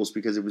any rules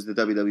because it was the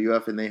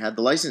WWF and they had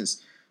the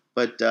license.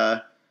 But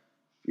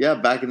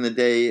back in the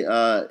day,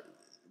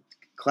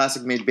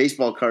 Classic made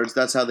baseball cards.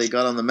 That's how they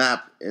got on the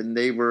map, and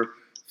they were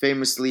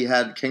famously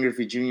had Ken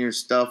Griffey Jr.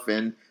 stuff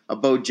and a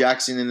Bo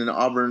Jackson in an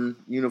Auburn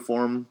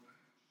uniform.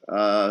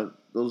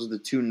 Those are the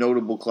two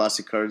notable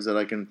Classic cards that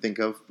I can think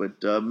of,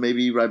 but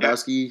maybe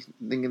Rybowski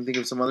can think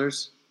of some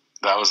others.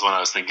 That was when I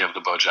was thinking of the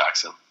Bo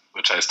Jackson,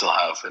 which I still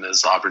have in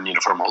his Auburn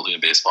uniform holding a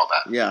baseball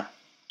bat. Yeah.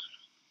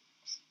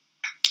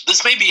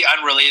 This may be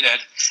unrelated,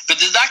 but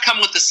did that come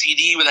with the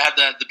CD where they had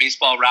the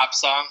baseball rap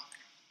song?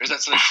 Or is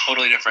that something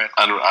totally different?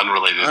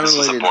 Unrelated. This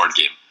was a board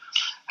game.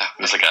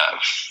 It was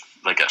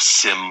like a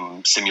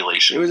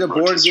simulation. It was a board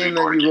rotisserie game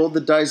that board you game. rolled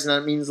the dice, and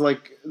that means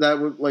like that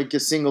would like a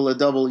single, a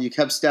double. You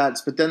kept stats,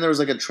 but then there was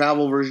like a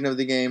travel version of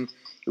the game.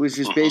 It was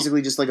just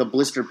basically just like a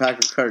blister pack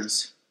of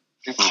cards.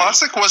 And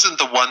Classic wasn't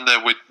the one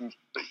that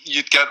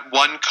you'd get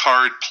one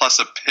card plus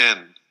a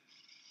pin.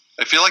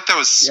 I feel like that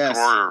was Yes.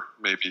 Score,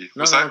 maybe.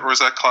 No, Was no. that or was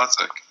that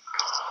Classic?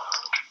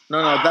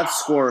 No, that's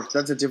Score.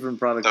 That's a different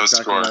product. That was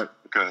we're talking Score.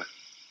 about. Okay.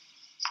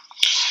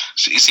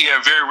 So you see a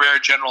very rare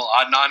General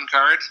Adnan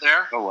card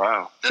there. Oh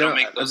wow. They don't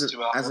make those as,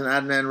 too as often.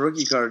 an Adnan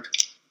rookie card.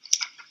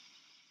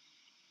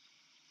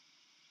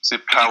 See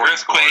The Power and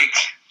Earthquake,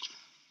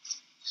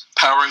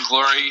 Power and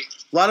Glory.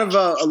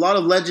 A lot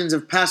of legends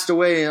have passed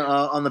away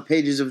on the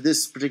pages of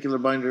this particular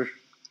binder.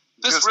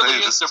 This Yes, really Dave,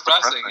 is this is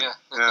depressing. depressing.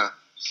 Yeah.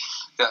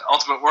 Yeah.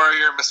 Ultimate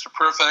Warrior, Mr.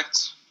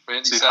 Perfect,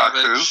 Randy See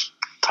Savage,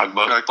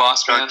 Tugboat.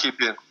 Boss Man. Gotta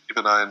keep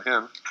an eye on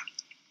him.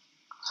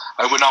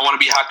 I would not want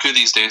to be Haku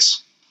these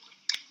days.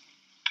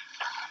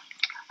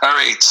 All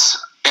right,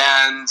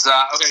 and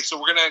okay, so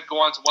we're gonna go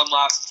on to one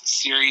last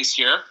series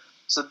here.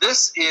 So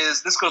this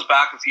goes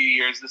back a few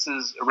years. This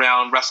is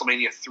around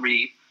WrestleMania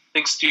 3. I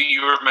think Stu,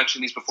 you were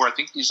mentioning these before. I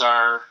think these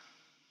are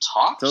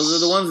tops. Those are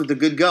the ones with the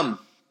good gum.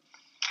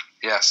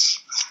 Yes,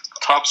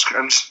 tops.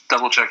 I'm just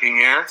double checking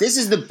here. This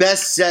is the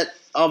best set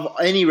of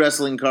any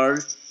wrestling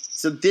card.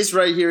 So this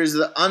right here is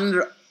the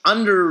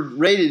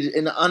underrated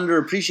and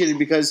underappreciated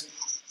because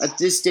at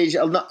this stage,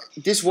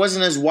 this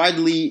wasn't as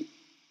widely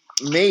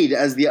made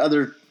as the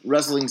other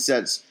wrestling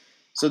sets.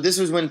 So this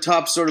was when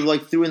Topps sort of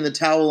like threw in the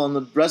towel on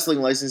the wrestling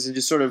license and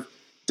just sort of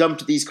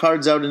dumped these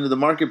cards out into the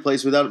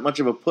marketplace without much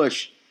of a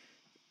push.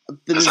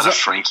 Is that a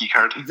Frankie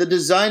card? The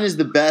design is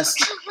the best.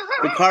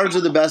 The cards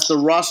are the best. The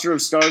roster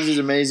of stars is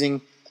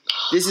amazing.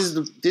 This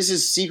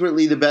is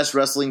secretly the best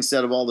wrestling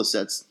set of all the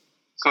sets.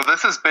 So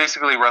this is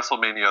basically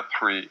WrestleMania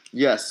 3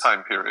 Yes.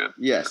 time period.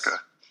 Yes. Okay.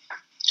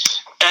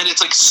 And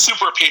it's like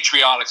super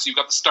patriotic. So you've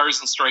got the stars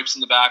and stripes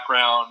in the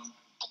background,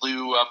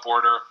 blue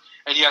border.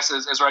 And yes,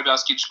 as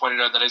Rybowski just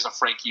pointed out, that is a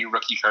Frankie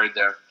rookie card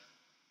there.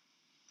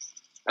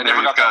 I And never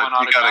then got that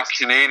one you got a autographed.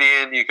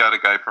 Canadian, you got a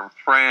guy from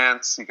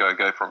France, you got a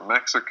guy from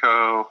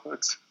Mexico.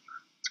 It's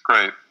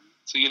great.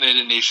 So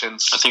United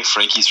Nations. I think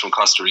Frankie's from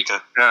Costa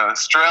Rica. Yeah,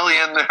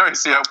 Australian there. I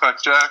see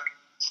Outback Jack.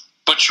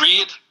 Butch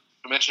Reed,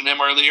 we mentioned him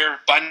earlier.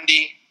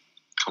 Bundy,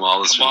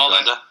 Kamal is from Kamala.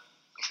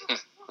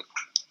 Uganda.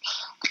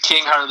 the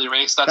King Harley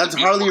Race. That's That's a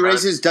beautiful Harley card.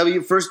 Race's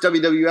first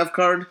WWF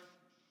card.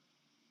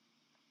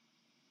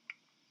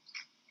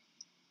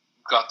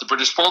 Got the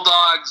British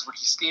Bulldogs,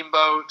 Ricky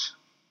Steamboat.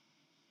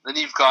 Then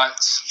you've got,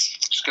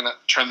 just going to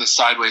turn this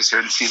sideways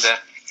here to see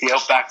the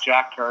Outback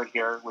Jack card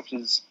here, which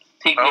is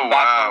taking him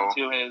back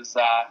to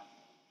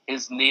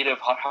his native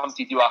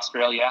Humpty Doo,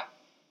 Australia.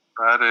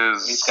 That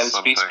is He's got his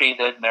something. face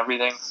painted and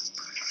everything.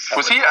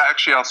 Was he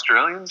actually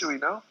Australian? Do we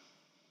know?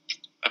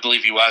 I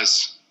believe he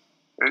was.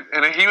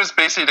 And he was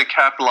basically to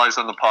capitalize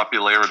on the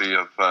popularity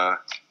of Jacko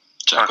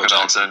Crocodile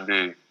Johnson.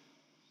 Dundee.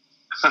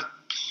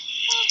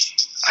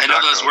 I know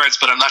those Jacko. words,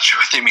 but I'm not sure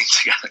what they mean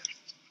together.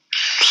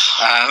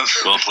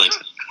 Well played.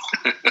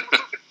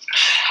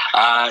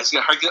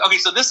 Okay,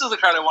 so this is the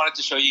card I wanted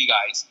to show you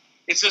guys.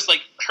 It's just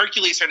like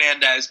Hercules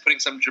Hernandez putting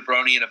some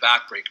jabroni in a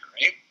backbreaker,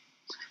 right?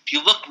 If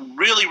you look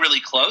really,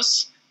 really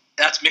close,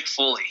 that's Mick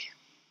Foley.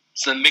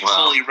 It's the Mick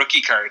Wow. Foley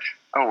rookie card.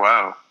 Oh,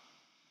 wow.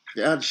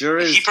 Yeah, it sure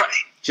is.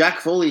 Jack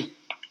Foley.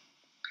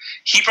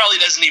 He probably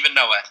doesn't even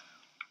know it.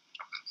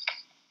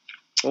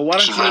 Well, why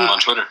Should write him on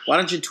don't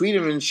Twitter. you tweet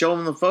him and show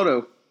him the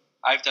photo?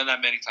 I've done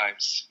that many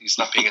times. He's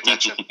not paying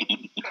attention.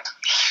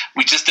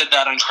 We just did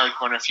that on Card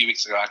Corner a few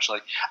weeks ago, actually.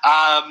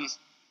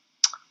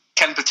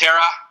 Ken Patera.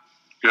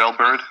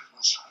 Jailbird.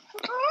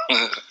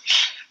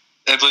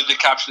 I believe the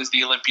caption is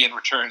the Olympian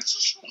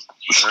returns.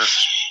 From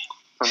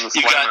the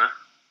You've got- Slammer.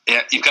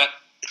 Yeah, you've got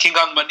King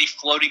Kong Bundy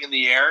floating in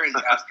the air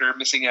after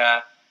missing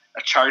a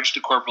charge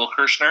to Corporal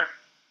Kirshner.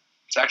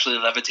 It's actually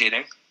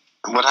levitating.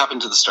 What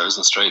happened to the Stars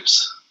and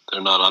Stripes?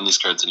 They're not on these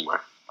cards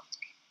anymore.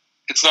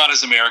 It's not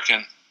as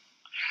American.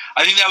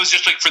 I think that was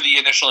just like for the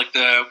initial, like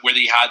where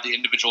they had the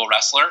individual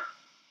wrestler,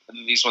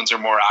 and these ones are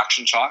more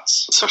action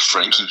shots. So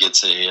Frankie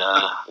gets a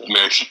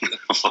American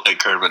flag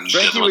card, but the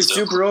Frankie other ones was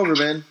don't. super over,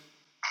 man.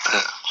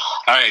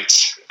 All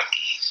right,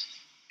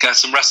 got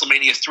some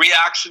WrestleMania 3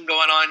 action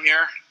going on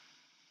here.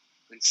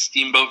 Like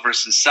Steamboat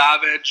versus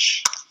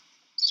Savage.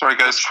 Sorry,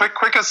 guys.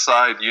 Quick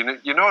aside. You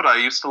know what I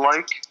used to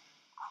like?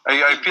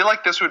 I feel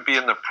like this would be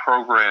in the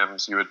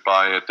programs you would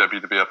buy at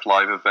WWF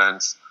live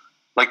events.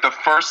 Like the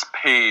first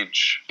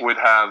page would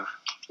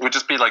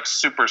just be like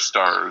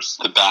superstars.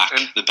 The back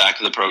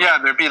of the program. Yeah,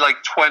 there'd be like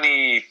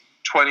 20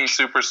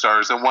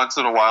 superstars, and once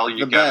in a while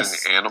you The get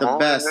best. an animal The in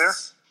there.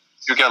 best.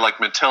 You get like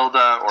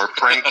Matilda or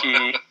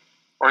Frankie,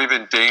 or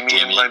even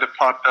Damien might have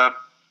popped up.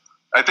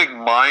 I think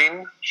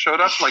mine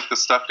showed up, like the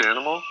stuffed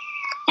animal.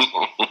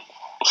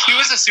 He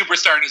was a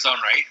superstar in his own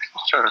right.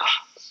 Sure.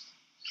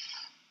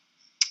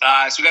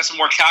 So we got some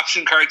more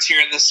caption cards here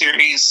in this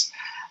series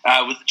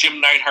with Jim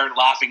Neidhart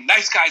laughing.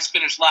 Nice guys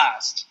finish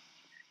last.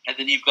 And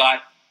then you've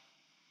got,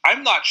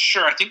 I'm not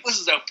sure, I think this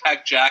is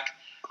Outback Jack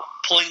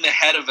pulling the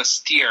head of a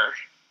steer.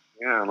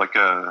 Yeah, like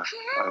a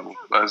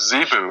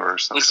zebu or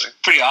something. Looks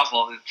pretty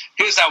awful.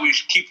 Here's how we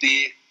keep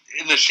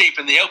in the shape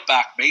in the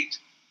outback, mate.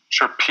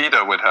 Sure,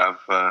 PETA would have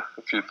a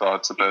few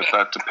thoughts about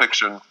that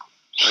depiction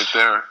right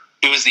there.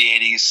 It was the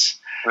 80s.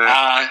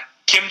 Yeah.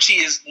 Kimchi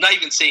is not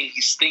even saying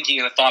he's thinking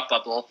in a thought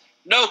bubble.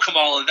 No,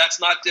 Kamala, that's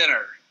not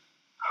dinner.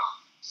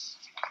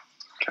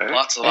 Okay.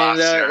 Lots of laughs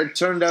here. It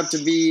turned out to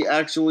be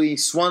actually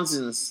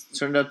Swanson's.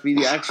 Turned out to be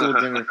the actual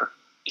dinner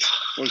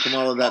for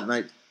Kamala that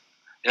night.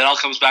 It all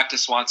comes back to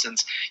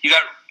Swanson's. You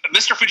got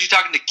Mr. Fuji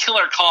talking to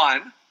Killer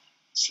Khan,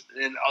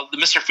 and the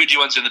Mr. Fuji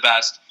ones are the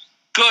best.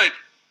 Good.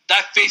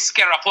 That face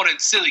scanner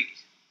opponent silly.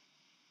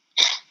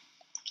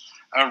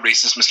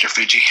 Racist Mr.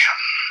 Fuji.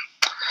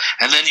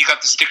 And then you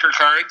got the sticker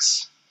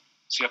cards.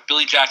 So you got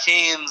Billy Jack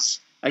Haynes,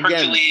 Again,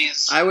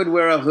 Hercules. I would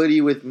wear a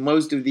hoodie with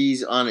most of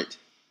these on it.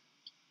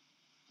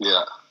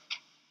 Yeah.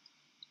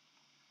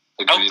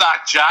 Agreed.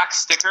 Outback Jack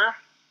sticker.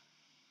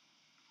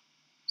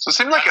 So it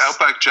seemed like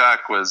Outback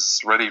Jack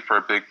was ready for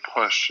a big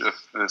push if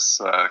this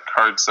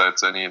card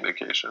set's any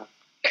indication.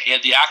 He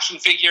had the action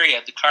figure. He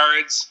had the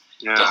cards.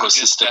 Yeah. The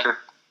hostess sticker.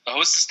 The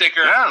hostess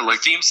sticker. Yeah, the like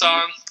theme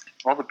song.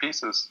 All the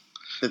pieces.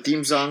 The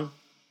theme song.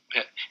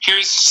 Yeah.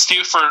 Here's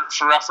Stu for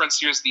reference.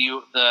 Here's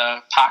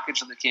the package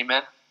that came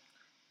in.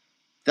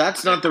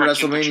 That's not the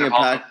Cartoon picture WrestleMania of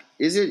Hulk. pack.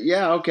 Is it?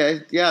 Yeah,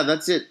 okay. Yeah,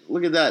 that's it.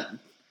 Look at that.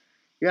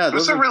 Yeah,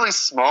 Who's those a are, really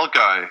small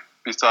guy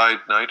beside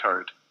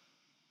Neidhart?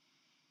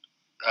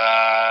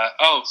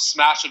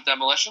 Smash of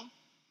Demolition.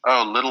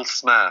 Oh, Little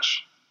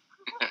Smash.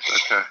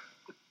 Okay. I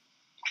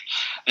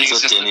think Is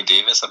it's that just Danny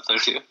Davis up there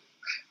too?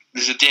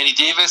 there's a Danny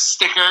Davis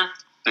sticker.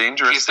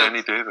 Dangerous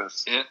Danny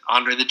Davis. Yeah,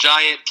 Andre the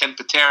Giant, Ken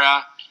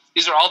Patera.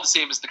 These are all the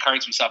same as the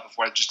cards we saw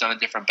before, just on a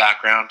different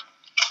background.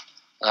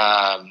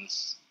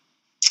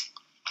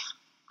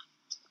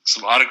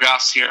 Some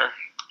autographs here.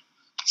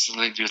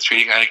 Something to do with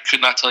trading. I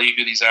could not tell you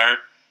who these are.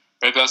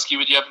 Rybowski,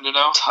 would you happen to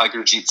know?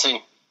 Tiger Jeet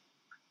Singh.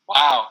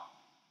 Wow.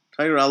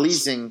 Tiger Ali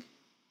Singh.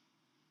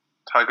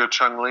 Tiger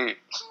Chung Lee.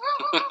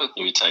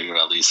 Maybe Tiger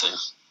Ali Singh.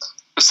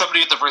 There's somebody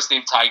with the first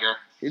name Tiger.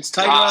 It's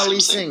Tiger Ah, Ali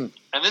Singh. Singh.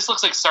 And this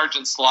looks like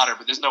Sergeant Slaughter,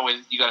 but there's no way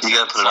you got to You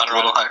gotta put it up a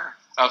little higher.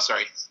 Oh,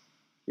 sorry. Is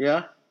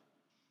Yeah,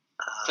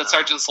 that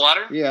Sergeant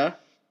Slaughter? yeah.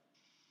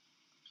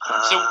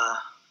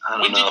 I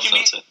when don't know did if you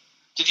that's it.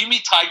 Did you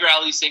meet Tiger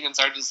Ali Singh and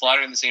Sergeant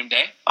Slaughter in the same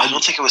day? I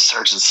don't think it was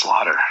Sergeant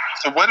Slaughter.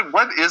 So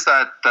what is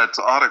that's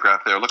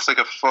autograph there? It looks like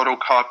a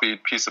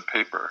photocopied piece of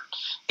paper.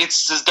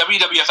 It's this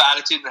WWF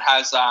Attitude that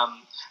has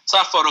it's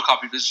not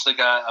photocopied, but it's just like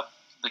a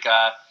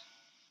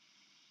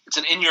it's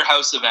an in your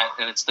house event,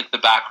 and it's like the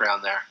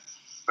background there.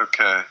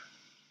 Okay.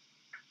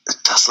 It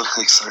does look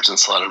like Sergeant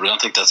Slaughter, but I don't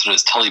think that's what it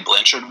is. Tully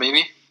Blanchard,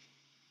 maybe?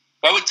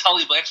 Why would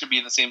Tully Blanchard be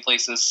in the same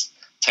place as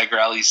Tiger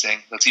Ali Singh?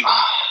 That's even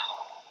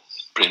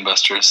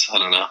Brainbusters? I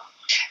don't know.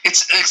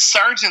 it's like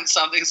Sergeant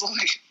something. It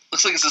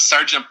looks like it's a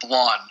Sergeant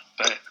Blonde,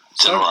 but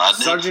General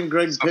Adnan? Sergeant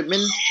Greg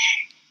Pittman.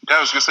 Yeah, I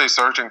was gonna say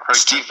Sergeant Craig.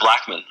 Steve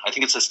Blackman. I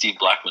think it says Steve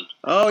Blackman.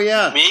 Oh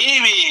yeah,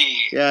 maybe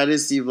yeah. It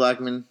is Steve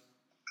Blackman.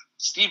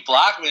 Steve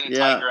Blackman and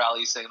Yeah. Tiger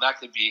Ali Singh. That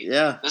could be.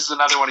 Yeah. This is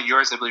another one of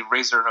yours, I believe.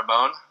 Razor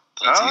Ramon.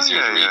 That's Oh, easier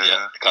to yeah, read. yeah, Yeah,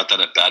 yeah. I got that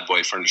at Bad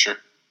Boy Furniture.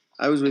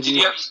 I was with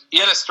you. You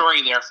had a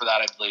story there for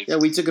that, I believe. Yeah,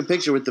 we took a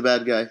picture with the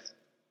bad guy.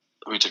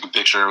 We took a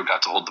picture. We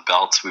got to hold the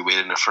belt. We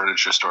waited in a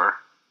furniture store.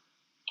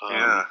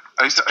 Yeah,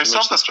 I saw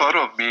much the the story.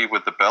 photo of me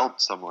with the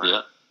belt somewhere.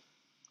 Yeah.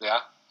 Yeah.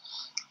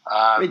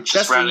 Wait, Just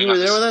Chester, rounding you were up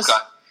there this with us?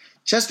 cut.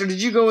 Chester,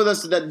 did you go with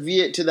us to that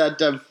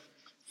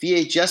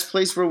VHS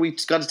place where we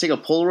got to take a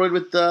Polaroid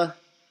with a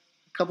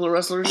couple of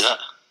wrestlers? Yeah.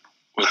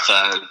 With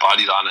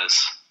Bodied on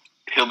us.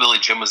 Hillbilly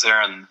Jim was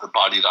there and the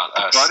Bodied on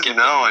us. God,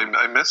 no,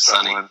 I missed that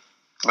Sonny. one.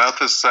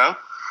 Mouth is South.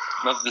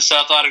 The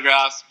South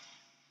autograph,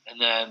 and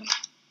then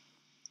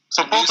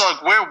So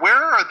Bulldog, where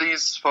are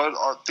these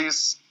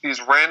these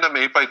random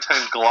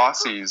 8x10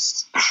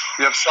 glossies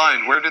you have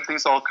signed? Where did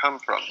these all come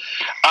from?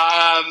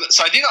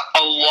 so I think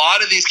a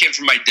lot of these came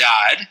from my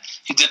dad.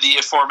 He did the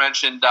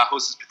aforementioned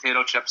Hostess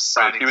potato chips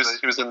Right, signings.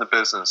 he was in the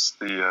business,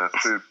 the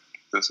food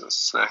business,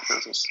 snack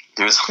business.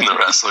 He was in the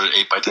wrestler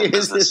 8x10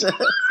 business.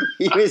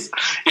 He was.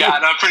 Yeah,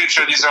 and I'm pretty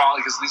sure these are all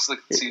because these look.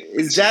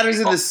 His dad was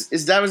in the.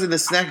 His dad was in the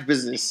snack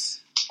business.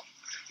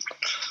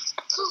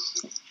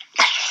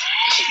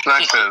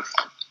 Snack biz.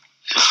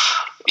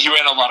 He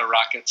ran a lot of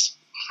rockets.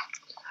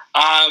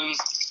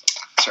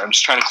 Sorry, I'm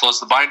just trying to close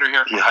the binder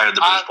here. He hired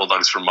the British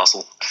Bulldogs for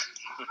muscle.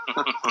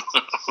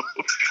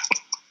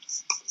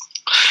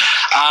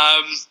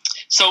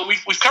 So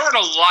we've covered a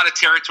lot of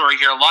territory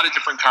here, a lot of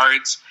different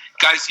cards.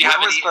 Guys, do you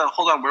have any?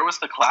 Where was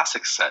the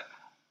classic set?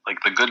 Like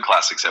the good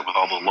classic set with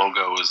all the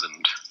logos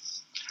and...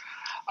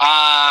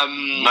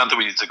 Not that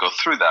we need to go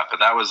through that, but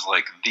that was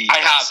like the I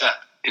have set.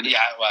 it. Yeah,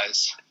 it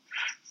was.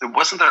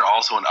 Wasn't there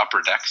also an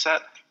upper deck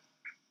set?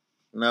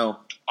 No.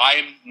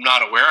 I'm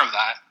not aware of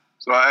that.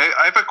 So I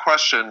have a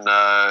question.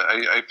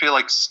 I feel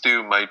like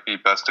Stu might be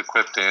best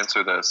equipped to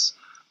answer this.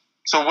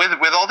 So with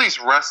all these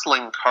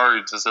wrestling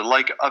cards, is it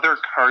like other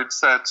card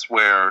sets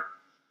where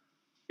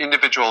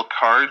individual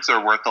cards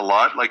are worth a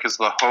lot? Like is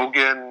the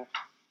Hogan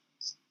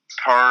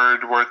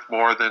card worth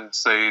more than,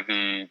 say,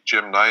 the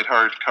Jim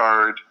Neidhart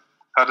card?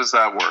 How does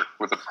that work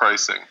with the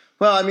pricing?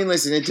 Well, I mean,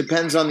 listen, it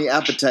depends on the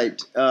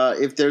appetite.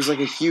 If there's like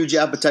a huge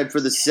appetite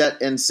for the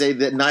set, and say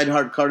that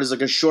Neidhart card is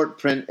like a short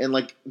print, and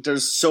like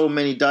there's so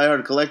many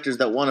diehard collectors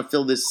that want to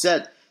fill this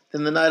set,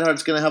 then the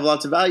Neidhart's going to have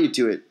lots of value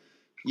to it.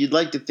 You'd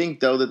like to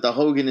think, though, that the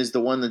Hogan is the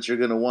one that you're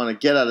going to want to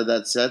get out of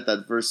that set,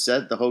 that first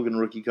set, the Hogan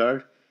rookie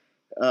card.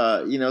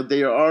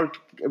 They are,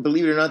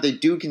 believe it or not, they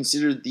do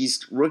consider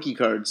these rookie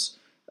cards.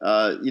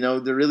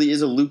 There really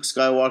is a Luke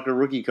Skywalker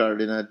rookie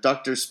card and a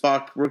Dr.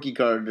 Spock rookie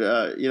card,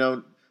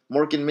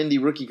 Mork and Mindy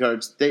rookie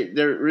cards.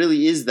 There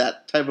really is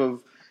that type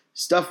of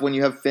stuff when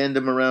you have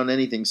fandom around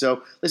anything.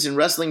 So, listen,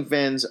 wrestling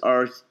fans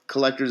are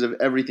collectors of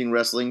everything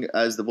wrestling,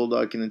 as the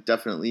Bulldog can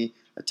definitely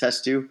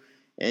attest to.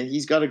 And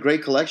he's got a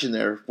great collection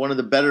there. One of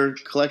the better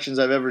collections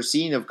I've ever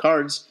seen of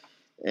cards.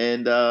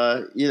 And,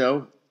 they're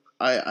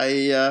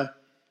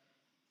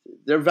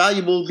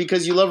valuable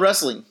because you love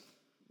wrestling.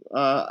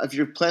 If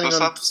you're planning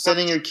on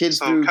sending your kids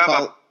through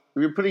college,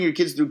 if you're putting your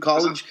kids through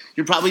college,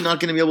 you're probably not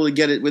going to be able to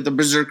get it with a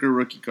Berserker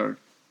rookie card.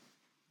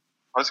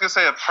 I was going to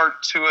say a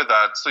part two of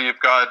that. So you've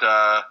got,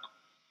 a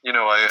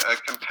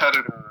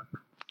competitor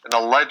and a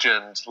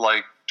legend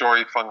like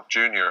Dory Funk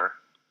Jr.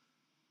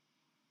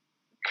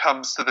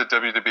 comes to the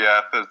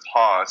WWF as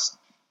Haas.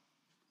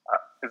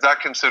 Is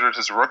that considered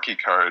his rookie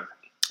card?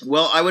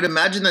 Well, I would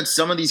imagine that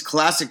some of these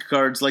classic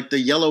cards, like the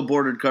yellow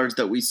bordered cards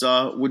that we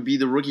saw, would be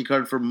the rookie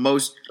card for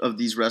most of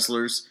these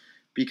wrestlers,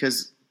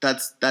 because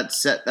that's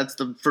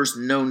the first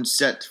known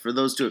set for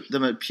those to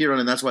them appear on,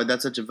 and that's why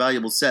that's such a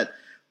valuable set.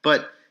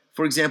 But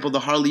for example,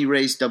 the Harley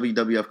Race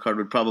WWF card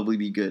would probably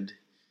be good.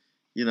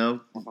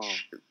 There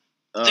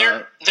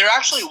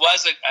actually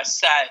was a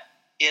set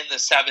in the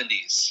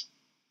 70s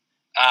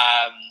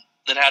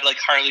that had like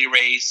Harley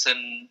Race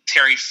and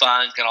Terry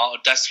Funk and all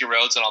Dusty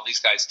Rhodes and all these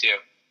guys too.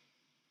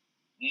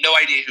 No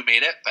idea who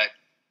made it, but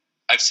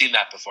I've seen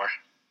that before.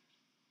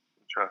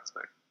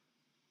 Interesting.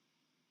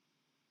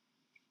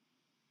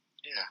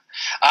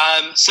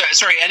 Yeah.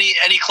 Sorry.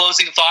 Any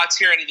closing thoughts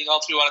here? Anything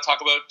else we want to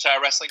talk about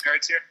wrestling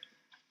cards here?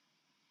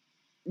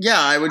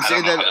 Yeah, I would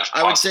say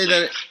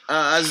that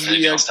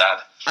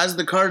as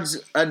the cards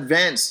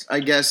advanced, I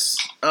guess,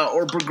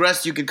 or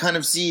progressed, you could kind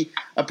of see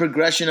a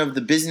progression of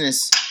the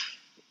business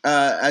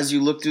as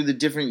you look through the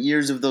different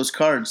years of those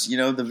cards.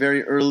 The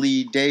very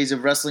early days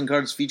of wrestling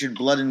cards featured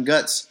blood and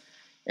guts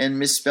and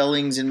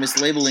misspellings and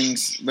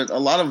mislabelings, but a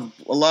lot of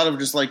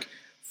just like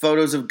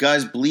photos of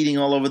guys bleeding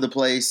all over the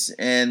place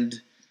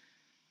and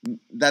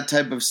that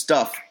type of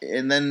stuff.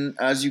 And then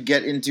as you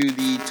get into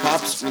the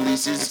Topps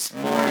releases,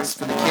 more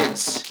for the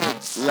kids,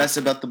 less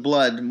about the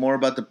blood, more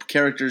about the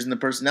characters and the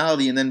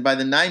personality. And then by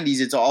the 90s,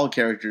 it's all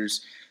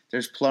characters.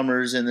 There's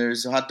plumbers and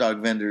there's hot dog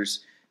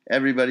vendors.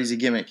 Everybody's a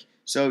gimmick.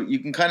 So you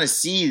can kind of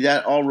see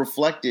that all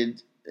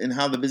reflected in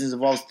how the business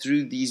evolves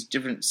through these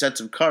different sets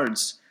of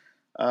cards.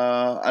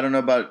 I don't know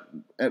about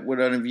what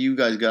any of you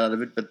guys got out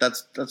of it, but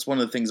that's one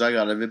of the things I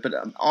got out of it. But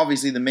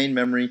obviously the main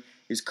memory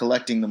is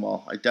collecting them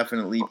all. I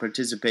definitely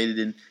participated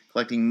in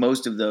collecting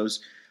most of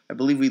those. I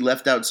believe we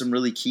left out some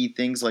really key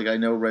things, like I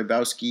know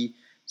Rybowski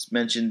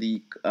mentioned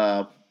the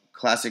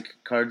classic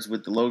cards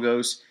with the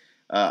logos.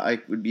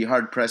 I would be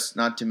hard-pressed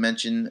not to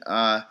mention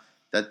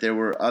that there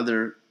were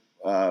other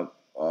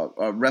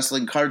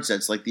wrestling card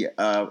sets, like the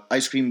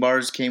ice cream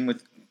bars came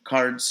with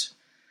cards.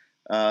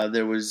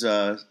 There was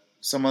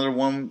some other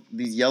one,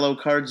 these yellow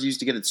cards you used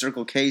to get at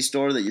Circle K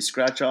store that you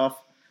scratch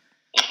off.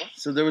 Mm-hmm.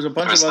 So there was a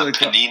bunch of other the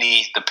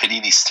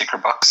Panini sticker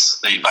books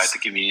that you buy at the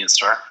convenience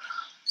store.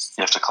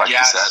 You have to collect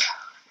the set.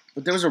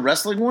 But there was a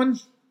wrestling one?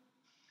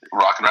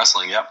 Rock and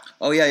Wrestling, yep.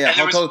 Oh, yeah. The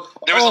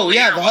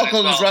Hulk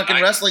Hogan's Rock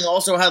and Wrestling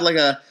also had like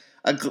a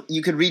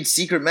you could read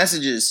secret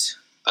messages.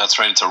 That's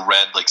right. It's a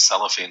red like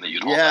cellophane that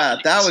you'd hold. Yeah,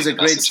 that was a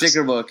great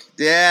sticker book.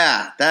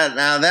 Yeah,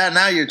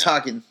 now you're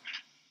talking.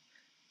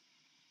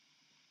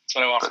 That's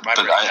what I want for my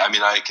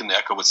birthday. I can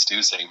echo what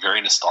Stu's saying. Very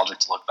nostalgic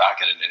to look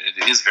back at it, and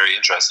it is very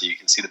interesting. You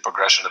can see the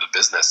progression of the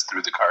business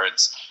through the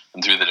cards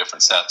and through the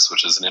different sets,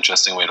 which is an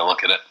interesting way to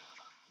look at it.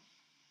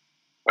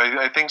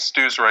 I think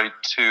Stu's right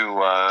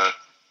too.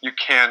 You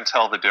can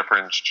tell the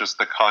difference, just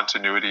the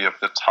continuity of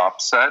the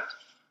top set.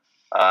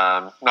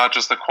 Not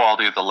just the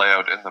quality of the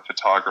layout and the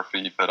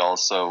photography, but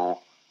also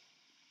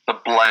the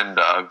blend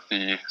of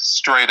the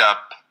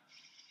straight-up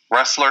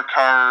wrestler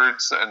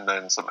cards and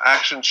then some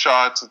action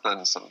shots and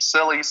then some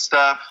silly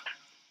stuff.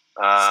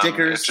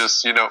 Stickers. It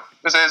just, it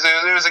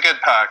was a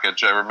good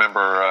package. I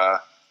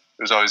remember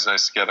it was always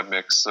nice to get a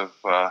mix of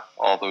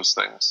all those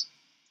things.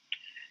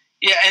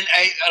 Yeah, and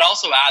I'd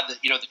also add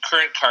that, the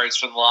current cards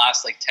from the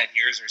last 10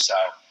 years or so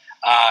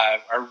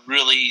are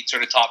really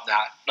sort of top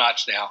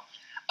notch now.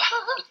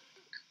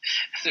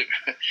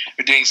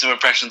 We're doing some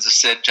impressions of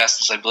Sid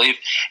Justice, I believe,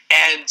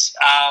 and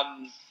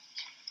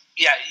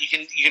you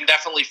can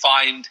definitely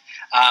find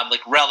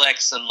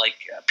relics and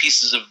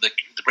pieces of the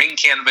ring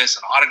canvas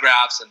and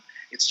autographs, and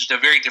it's just a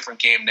very different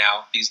game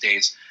now these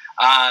days.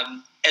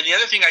 And the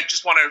other thing, I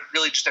just want to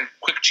really just a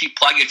quick cheap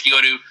plug. If you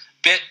go to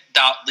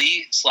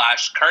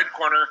bit.ly/Card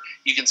Corner.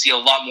 You can see a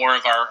lot more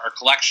of our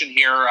collection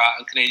here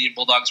on Canadian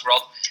Bulldogs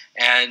World.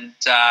 And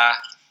I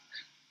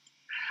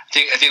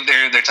think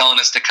they're telling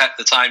us to cut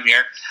the time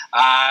here.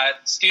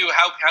 Stu,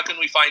 how can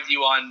we find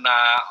you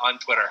on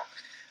Twitter?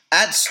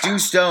 At Stu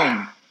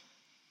Stone.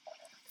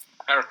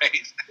 All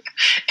right.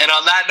 And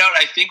on that note,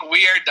 I think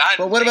we are done.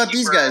 But what about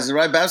these guys?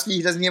 Rybowski,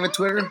 he doesn't have a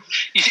Twitter?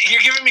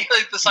 You're giving me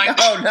like the sign.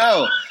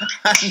 No,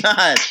 I'm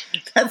not.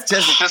 That's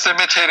just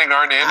imitating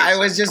Arn Anderson. I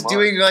was just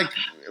doing like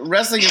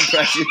wrestling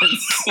impressions.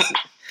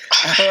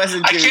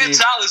 I can't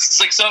tell. It's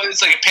like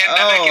a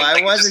pandemic. Oh, and,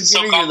 I wasn't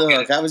giving you the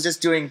hook. I was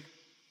just doing.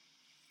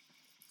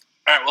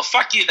 All right, well,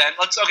 fuck you then.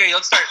 Let's start.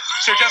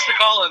 Sir Chester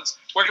Collins,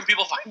 where can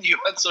people find you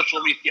on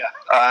social media?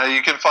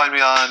 You can find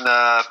me on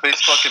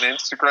Facebook and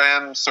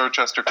Instagram, Sir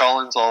Chester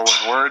Collins, all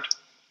one word.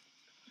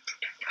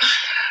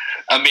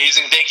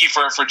 Amazing. Thank you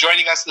for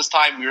joining us this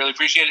time. We really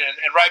appreciate it.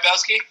 And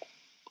Rybowski?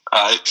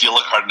 If you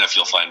look hard enough,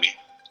 you'll find me.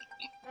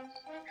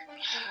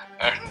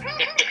 All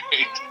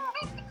right.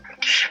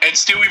 And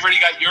Stu, we've already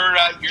got your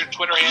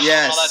Twitter handle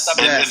and all that stuff.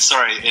 Yes.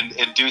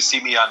 And do see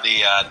me on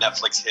the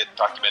Netflix hit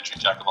documentary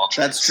Jack of All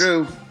Trades. That's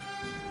true.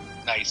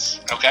 Nice.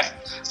 Okay.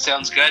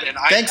 Sounds good. And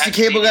thanks to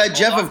Cable Guy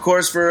Jeff, of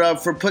course,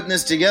 for putting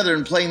this together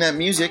and playing that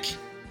music.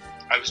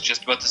 I was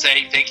just about to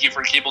say thank you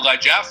for Cable Guy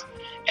Jeff.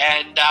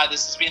 And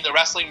this has been the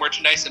Wrestling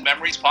Merchandise and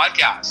Memories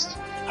Podcast.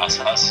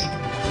 House.